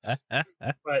 Norman.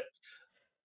 But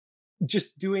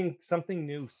just doing something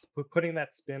new, putting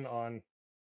that spin on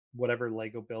whatever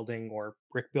Lego building or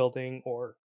brick building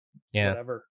or Yeah,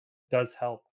 whatever does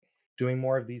help. Doing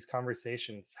more of these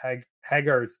conversations.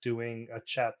 Hagar's doing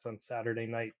chats on Saturday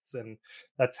nights, and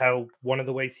that's how one of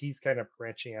the ways he's kind of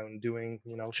branching out and doing,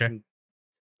 sure. some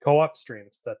co-op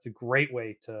streams. That's a great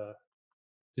way to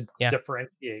Yeah.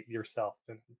 differentiate yourself,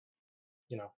 and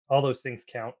all those things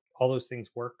count, all those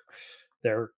things work.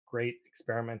 They're great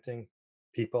experimenting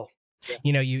people.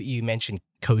 Yeah. You mentioned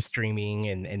co-streaming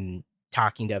and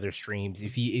talking to other streams.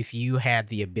 If you had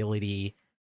the ability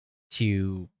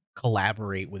to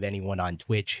collaborate with anyone on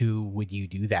Twitch, who would you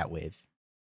do that with?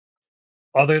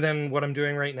 Other than what I'm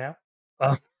doing right now.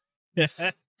 uh,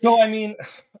 so I mean,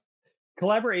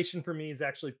 collaboration for me is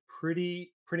actually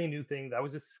pretty new thing. That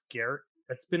was a scare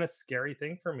It's been a scary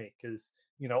thing for me, because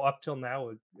up till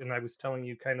now, and I was telling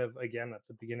you kind of again at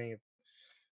the beginning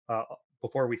of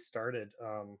before we started,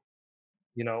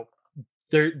 you know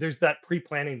there's that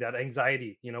pre-planning, that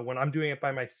anxiety. When I'm doing it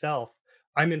by myself,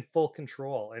 I'm in full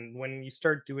control, and when you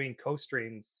start doing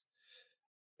co-streams,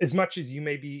 as much as you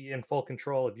may be in full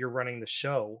control if you're running the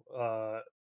show,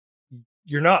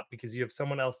 you're not, because you have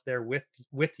someone else there with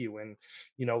you, and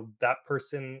that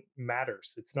person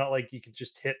matters. It's not like you could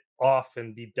just hit off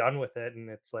and be done with it, and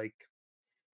it's like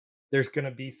there's going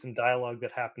to be some dialogue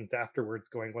that happens afterwards,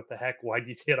 going, what the heck, why did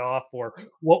you hit off, or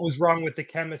what was wrong with the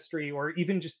chemistry, or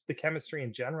even just the chemistry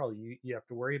in general, you have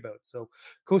to worry about. So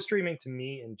co-streaming to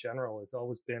me in general has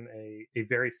always been a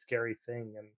very scary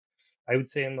thing, and I would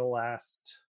say in the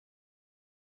last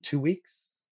 2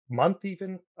 weeks, month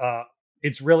even,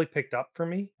 it's really picked up for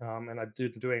me, and I've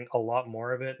been doing a lot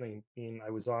more of it. I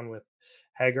was on with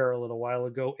Hagar a little while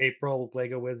ago. April,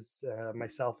 Lego Wiz,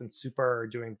 myself, and Super are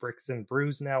doing Bricks and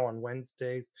Brews now on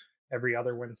Wednesdays, every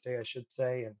other Wednesday, I should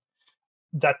say, and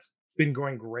that's been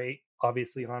going great.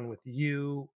 Obviously, on with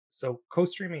you. So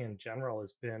co-streaming in general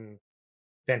has been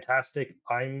fantastic.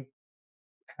 I'm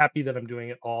happy that I'm doing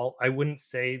it all. I wouldn't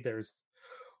say there's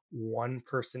one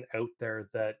person out there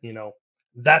that,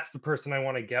 that's the person I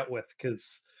want to get with,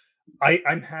 because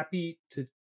I'm happy to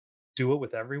do it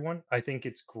with everyone. I think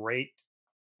it's great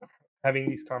having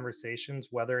these conversations,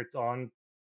 whether it's on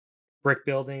brick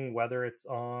building, whether it's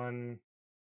on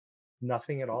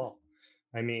nothing at all.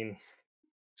 I mean,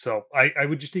 so I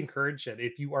would just encourage it.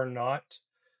 If you are not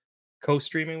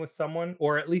co-streaming with someone,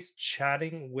 or at least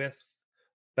chatting with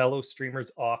fellow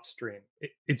streamers off stream,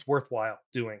 it's worthwhile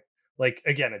doing. Like,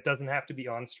 again, it doesn't have to be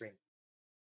on stream,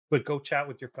 but go chat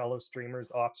with your fellow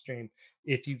streamers off stream.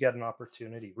 If you get an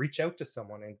opportunity, reach out to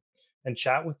someone and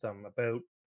chat with them about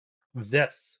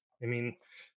this. I mean,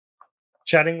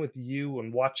 chatting with you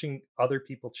and watching other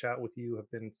people chat with you have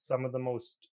been some of the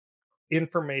most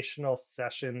informational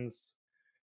sessions,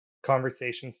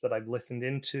 conversations that I've listened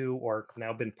into or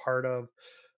now been part of,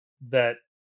 that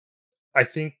I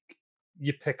think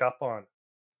you pick up on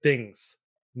things,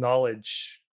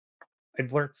 knowledge.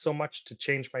 I've learned so much to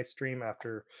change my stream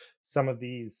after some of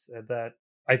these, that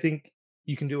I think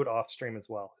you can do it off stream as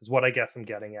well. Is what I guess I'm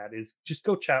getting at, is just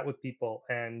go chat with people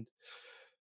and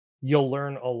you'll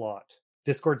learn a lot.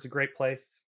 Discord's a great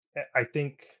place. I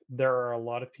think there are a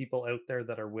lot of people out there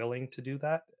that are willing to do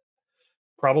that.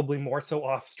 Probably more so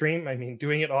off stream. I mean,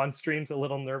 doing it on stream's a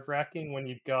little nerve wracking when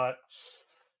you've got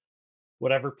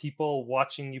whatever people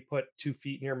watching you put 2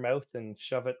 feet in your mouth and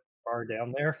shove it far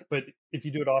down there. But if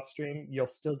you do it off stream, you'll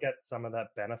still get some of that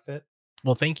benefit.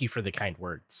 Well, thank you for the kind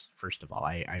words. First of all,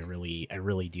 I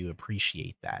really do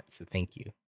appreciate that. So thank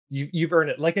you. You've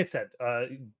earned it. Like I said,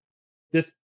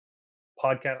 this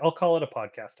podcast, I'll call it a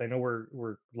podcast. I know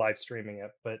we're live streaming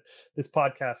it, but this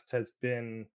podcast has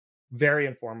been very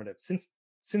informative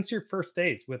since your first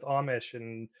days with Amish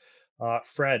and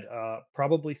Fred.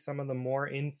 Probably some of the more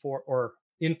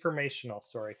informational,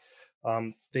 sorry,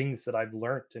 things that I've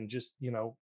learned, and just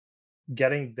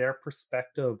getting their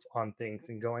perspective on things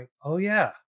and going, oh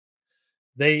yeah,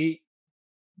 they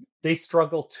they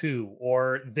struggle too,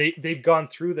 or they've gone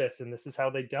through this and this is how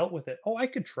they dealt with it. Oh, I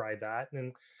could try that.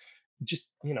 And just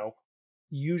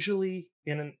usually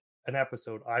in an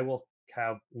episode I will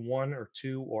have one or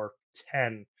two or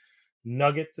 10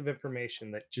 nuggets of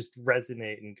information that just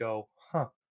resonate and go, huh,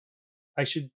 I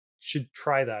should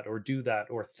try that or do that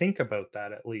or think about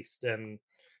that at least, and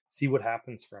see what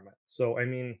happens from it. So I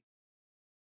mean,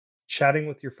 chatting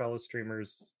with your fellow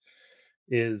streamers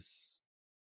is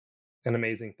an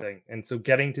amazing thing, and so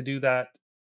getting to do that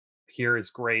here is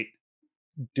great.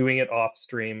 Doing it off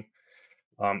stream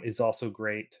is also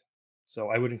great. So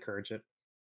I would encourage it.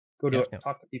 Go do it. Definitely.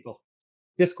 Talk to people.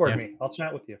 Discord Def- me. I'll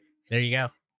chat with you. there you go.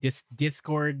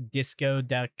 Discord Disco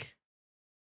Duck.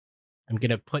 I'm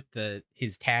gonna put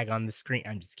his tag on the screen.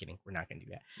 I'm just kidding. We're not gonna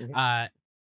do that. Mhm.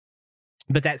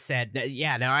 But that said,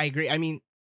 yeah, no, I agree. I mean,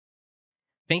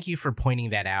 thank you for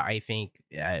pointing that out. I think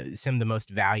some of the most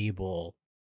valuable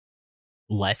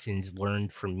lessons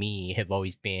learned from me have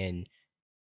always been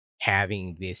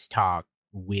having this talk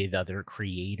with other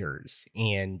creators,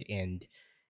 and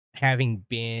having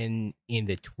been in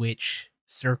the Twitch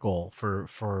circle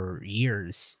for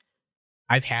years.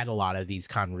 I've had a lot of these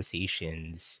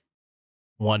conversations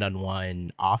one on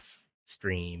one off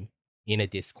stream in a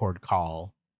Discord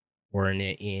call or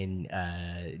in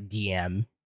DM,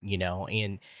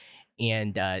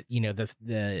 and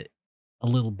the a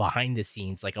little behind the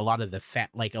scenes, like a lot of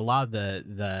like a lot of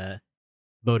the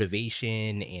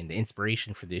motivation and the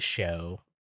inspiration for this show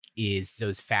is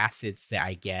those facets that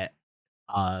I get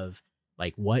of,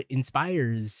 like, what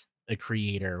inspires a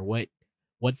creator,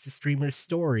 what's the streamer's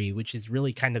story, which is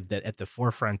really kind of at the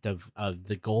forefront of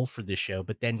the goal for the show.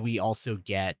 But then we also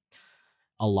get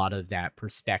a lot of that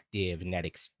perspective and that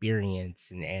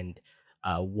experience, and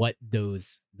what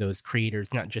those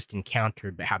creators not just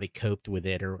encountered, but how they coped with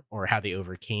it, or how they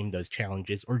overcame those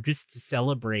challenges, or just to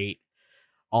celebrate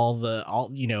all the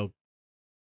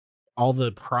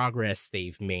progress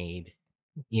they've made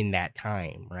in that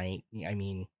time, right? I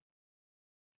mean,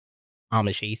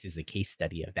 Amish Ace is a case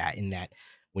study of that, in that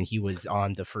when he was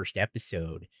on the first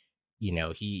episode,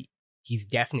 he's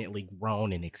definitely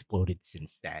grown and exploded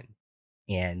since then.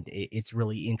 And it's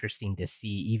really interesting to see,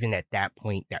 even at that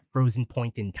point, that frozen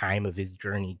point in time of his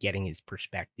journey, getting his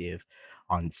perspective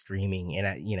on streaming.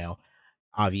 And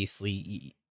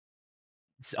obviously,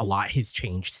 a lot has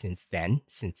changed since then,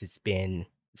 since it's been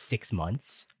 6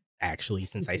 months actually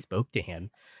since I spoke to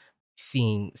him,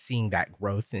 seeing that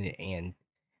growth, and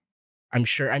I'm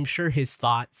sure his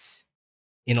thoughts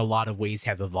in a lot of ways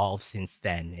have evolved since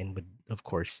then, and would of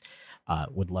course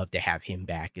would love to have him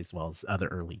back as well as other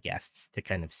early guests to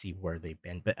kind of see where they've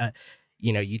been. But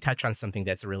you touch on something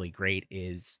that's really great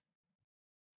is,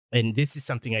 and this is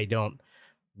something I don't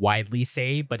widely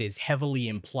say, but is heavily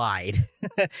implied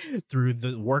through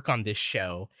the work on this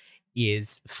show,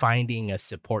 is finding a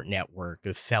support network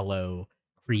of fellow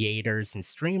creators and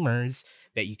streamers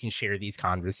that you can share these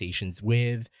conversations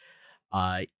with,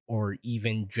 or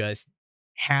even just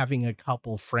having a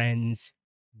couple friends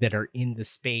that are in the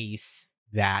space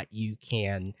that you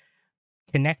can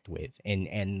connect with,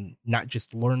 and not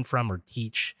just learn from or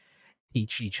teach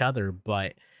each other,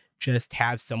 but just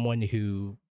have someone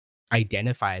who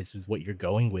identifies with what you're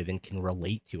going with and can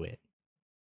relate to it.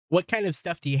 What kind of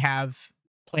stuff do you have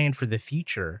planned for the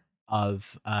future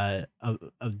of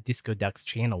Disco Duck's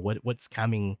channel? What's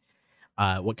coming?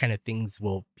 What kind of things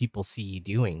will people see you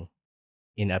doing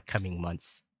in upcoming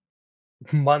months?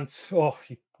 Months. Oh,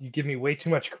 you give me way too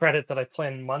much credit that I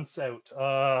plan months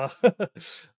out.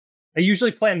 I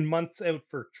usually plan months out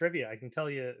for trivia. I can tell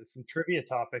you some trivia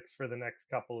topics for the next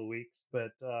couple of weeks,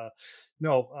 but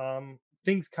no,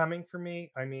 things coming for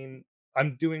me. I mean,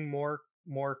 I'm doing more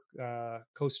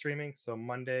co-streaming. So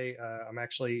Monday, I'm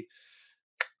actually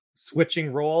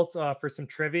switching roles for some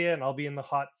trivia, and I'll be in the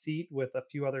hot seat with a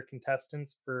few other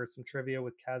contestants for some trivia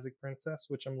with Kazakh Princess,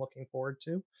 which I'm looking forward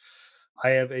to.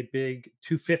 I have a big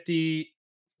 250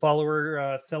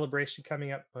 follower celebration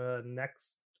coming up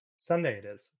next Sunday.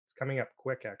 It's coming up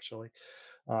quick, actually.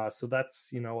 So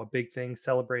that's a big thing,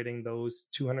 celebrating those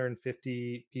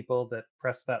 250 people that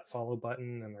press that follow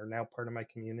button and are now part of my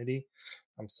community.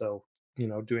 So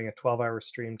doing a 12-hour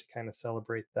stream to kind of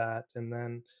celebrate that, and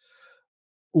then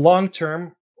long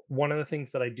term, one of the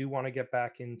things that I do want to get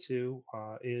back into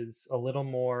is a little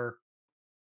more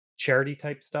charity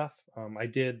type stuff. I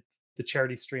did the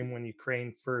charity stream when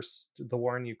the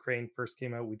war in Ukraine first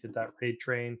came out. We did that raid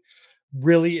train.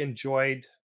 Really enjoyed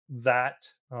that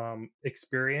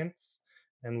experience,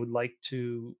 and would like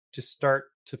to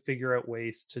start to figure out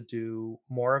ways to do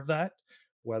more of that.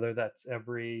 Whether that's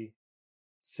every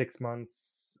 6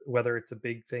 months, whether it's a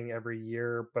big thing every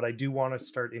year, but I do want to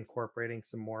start incorporating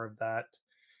some more of that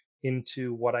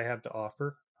into what I have to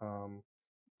offer.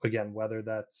 Again, whether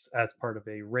that's as part of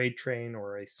a raid train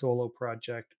or a solo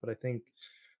project. But I think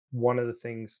one of the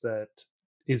things that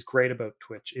is great about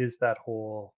Twitch is that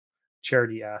whole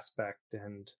charity aspect.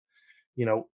 And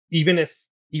even if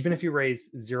you raise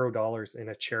 $0 in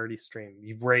a charity stream,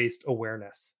 you've raised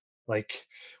awareness, like,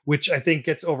 which I think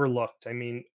gets overlooked. I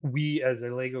mean, we as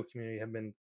a Lego community have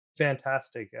been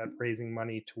fantastic at raising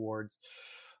money towards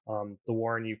the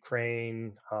war in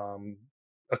Ukraine.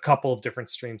 A couple of different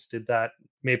streams did that.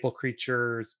 Maple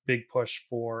Creatures, big push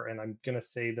for, and I'm gonna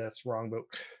say this wrong, but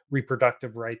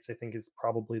reproductive rights, I think, is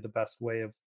probably the best way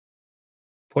of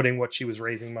putting what she was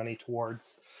raising money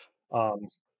towards. Um,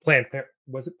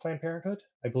 was it Planned Parenthood?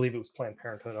 I believe it was Planned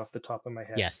Parenthood off the top of my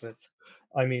head. Yes. But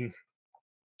I mean,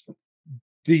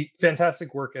 the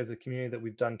fantastic work as a community that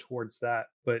we've done towards that.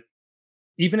 But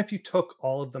even if you took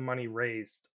all of the money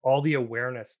raised, all the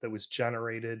awareness that was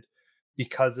generated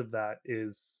because of that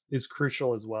is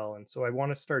crucial as well. And so I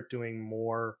want to start doing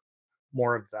more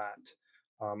of that.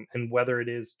 And whether it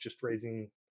is just raising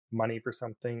money for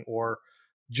something, or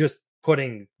just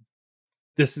putting,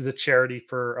 this is a charity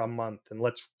for a month and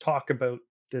let's talk about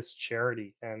this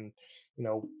charity, and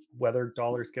whether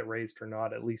dollars get raised or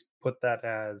not, at least put that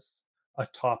as a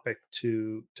topic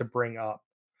to bring up,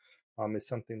 is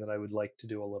something that I would like to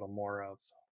do a little more of.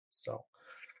 So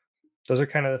those are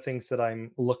kind of the things that I'm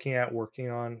looking at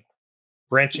working on.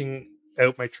 Branching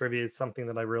out my trivia is something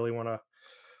that I really want to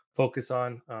focus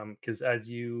on, because as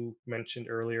you mentioned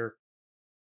earlier,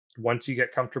 once you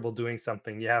get comfortable doing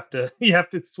something, you have to you have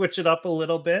to switch it up a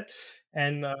little bit.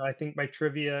 And I think my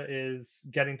trivia is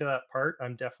getting to that part.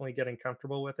 I'm definitely getting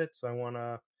comfortable with it, so I want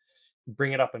to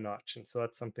bring it up a notch, and so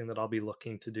that's something that I'll be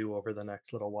looking to do over the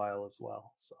next little while as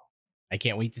well. So I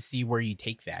can't wait to see where you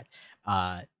take that.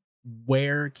 Uh,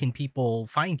 where can people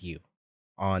find you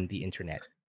on the internet?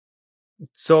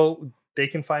 So they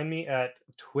can find me at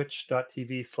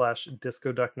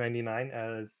twitch.tv/discoduck99,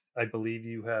 as I believe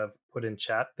you have put in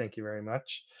chat. Thank you very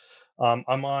much. I'm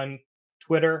on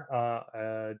Twitter,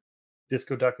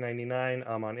 Discoduck99.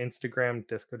 I'm on Instagram,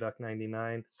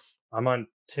 Discoduck99. I'm on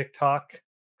TikTok,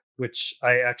 which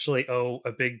I actually owe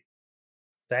a big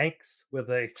thanks with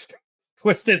a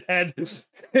twisted head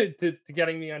to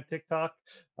getting me on TikTok.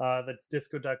 That's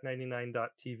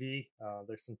Discoduck99.tv.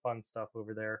 There's some fun stuff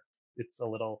over there. It's a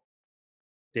little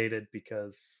dated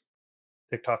because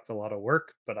TikTok's a lot of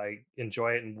work, but I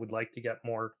enjoy it and would like to get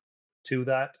more to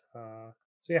that.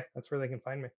 So yeah, that's where they can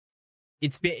find me.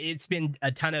 It's been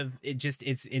a ton of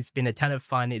it's been a ton of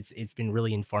fun. It's been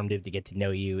really informative to get to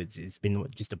know you. It's been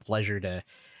just a pleasure to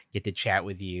get to chat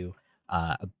with you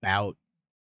about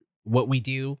what we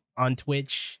do on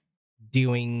Twitch,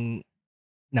 doing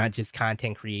not just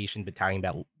content creation, but talking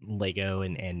about Lego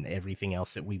and everything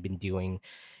else that we've been doing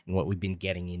and what we've been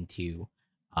getting into.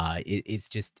 It's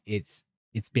just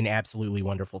it's been absolutely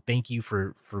wonderful. Thank you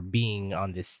for being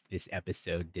on this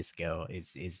episode, Disco.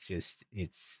 It's just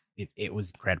it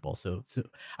was incredible. So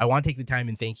I want to take the time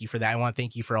and thank you for that. I want to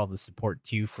thank you for all the support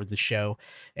too for the show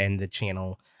and the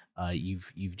channel.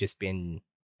 You've just been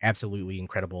absolutely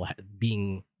incredible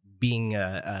being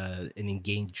an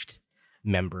engaged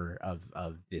member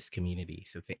of this community.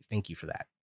 So thank you for that.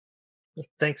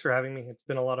 Thanks for having me. It's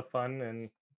been a lot of fun, and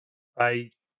I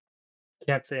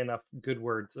can't say enough good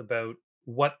words about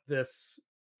what this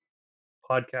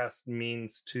podcast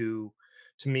means to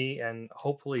me and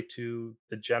hopefully to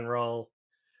the general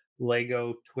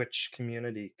Lego Twitch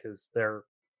community, because there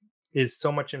is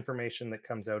so much information that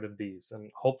comes out of these,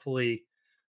 and hopefully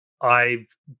I've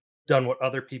done what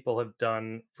other people have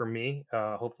done for me.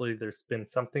 Hopefully there's been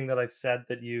something that I've said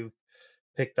that you've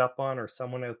picked up on, or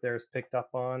someone out there has picked up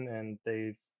on, and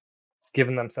they've it's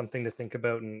given them something to think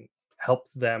about and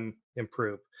helps them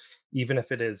improve, even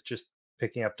if it is just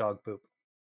picking up dog poop.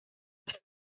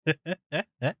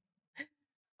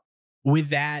 With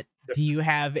that, do you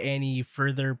have any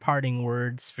further parting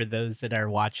words for those that are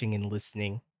watching and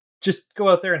listening? Just go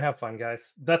out there and have fun,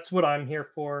 guys. That's what I'm here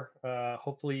for.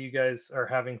 Hopefully you guys are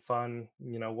having fun,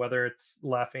 whether it's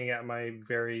laughing at my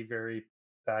very, very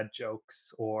bad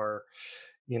jokes, or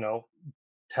you know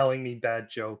telling me bad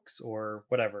jokes, or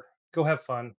whatever. Go have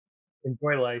fun,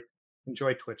 enjoy life,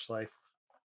 enjoy Twitch life.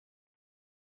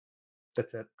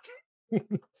 That's it.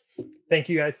 Thank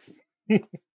you, guys.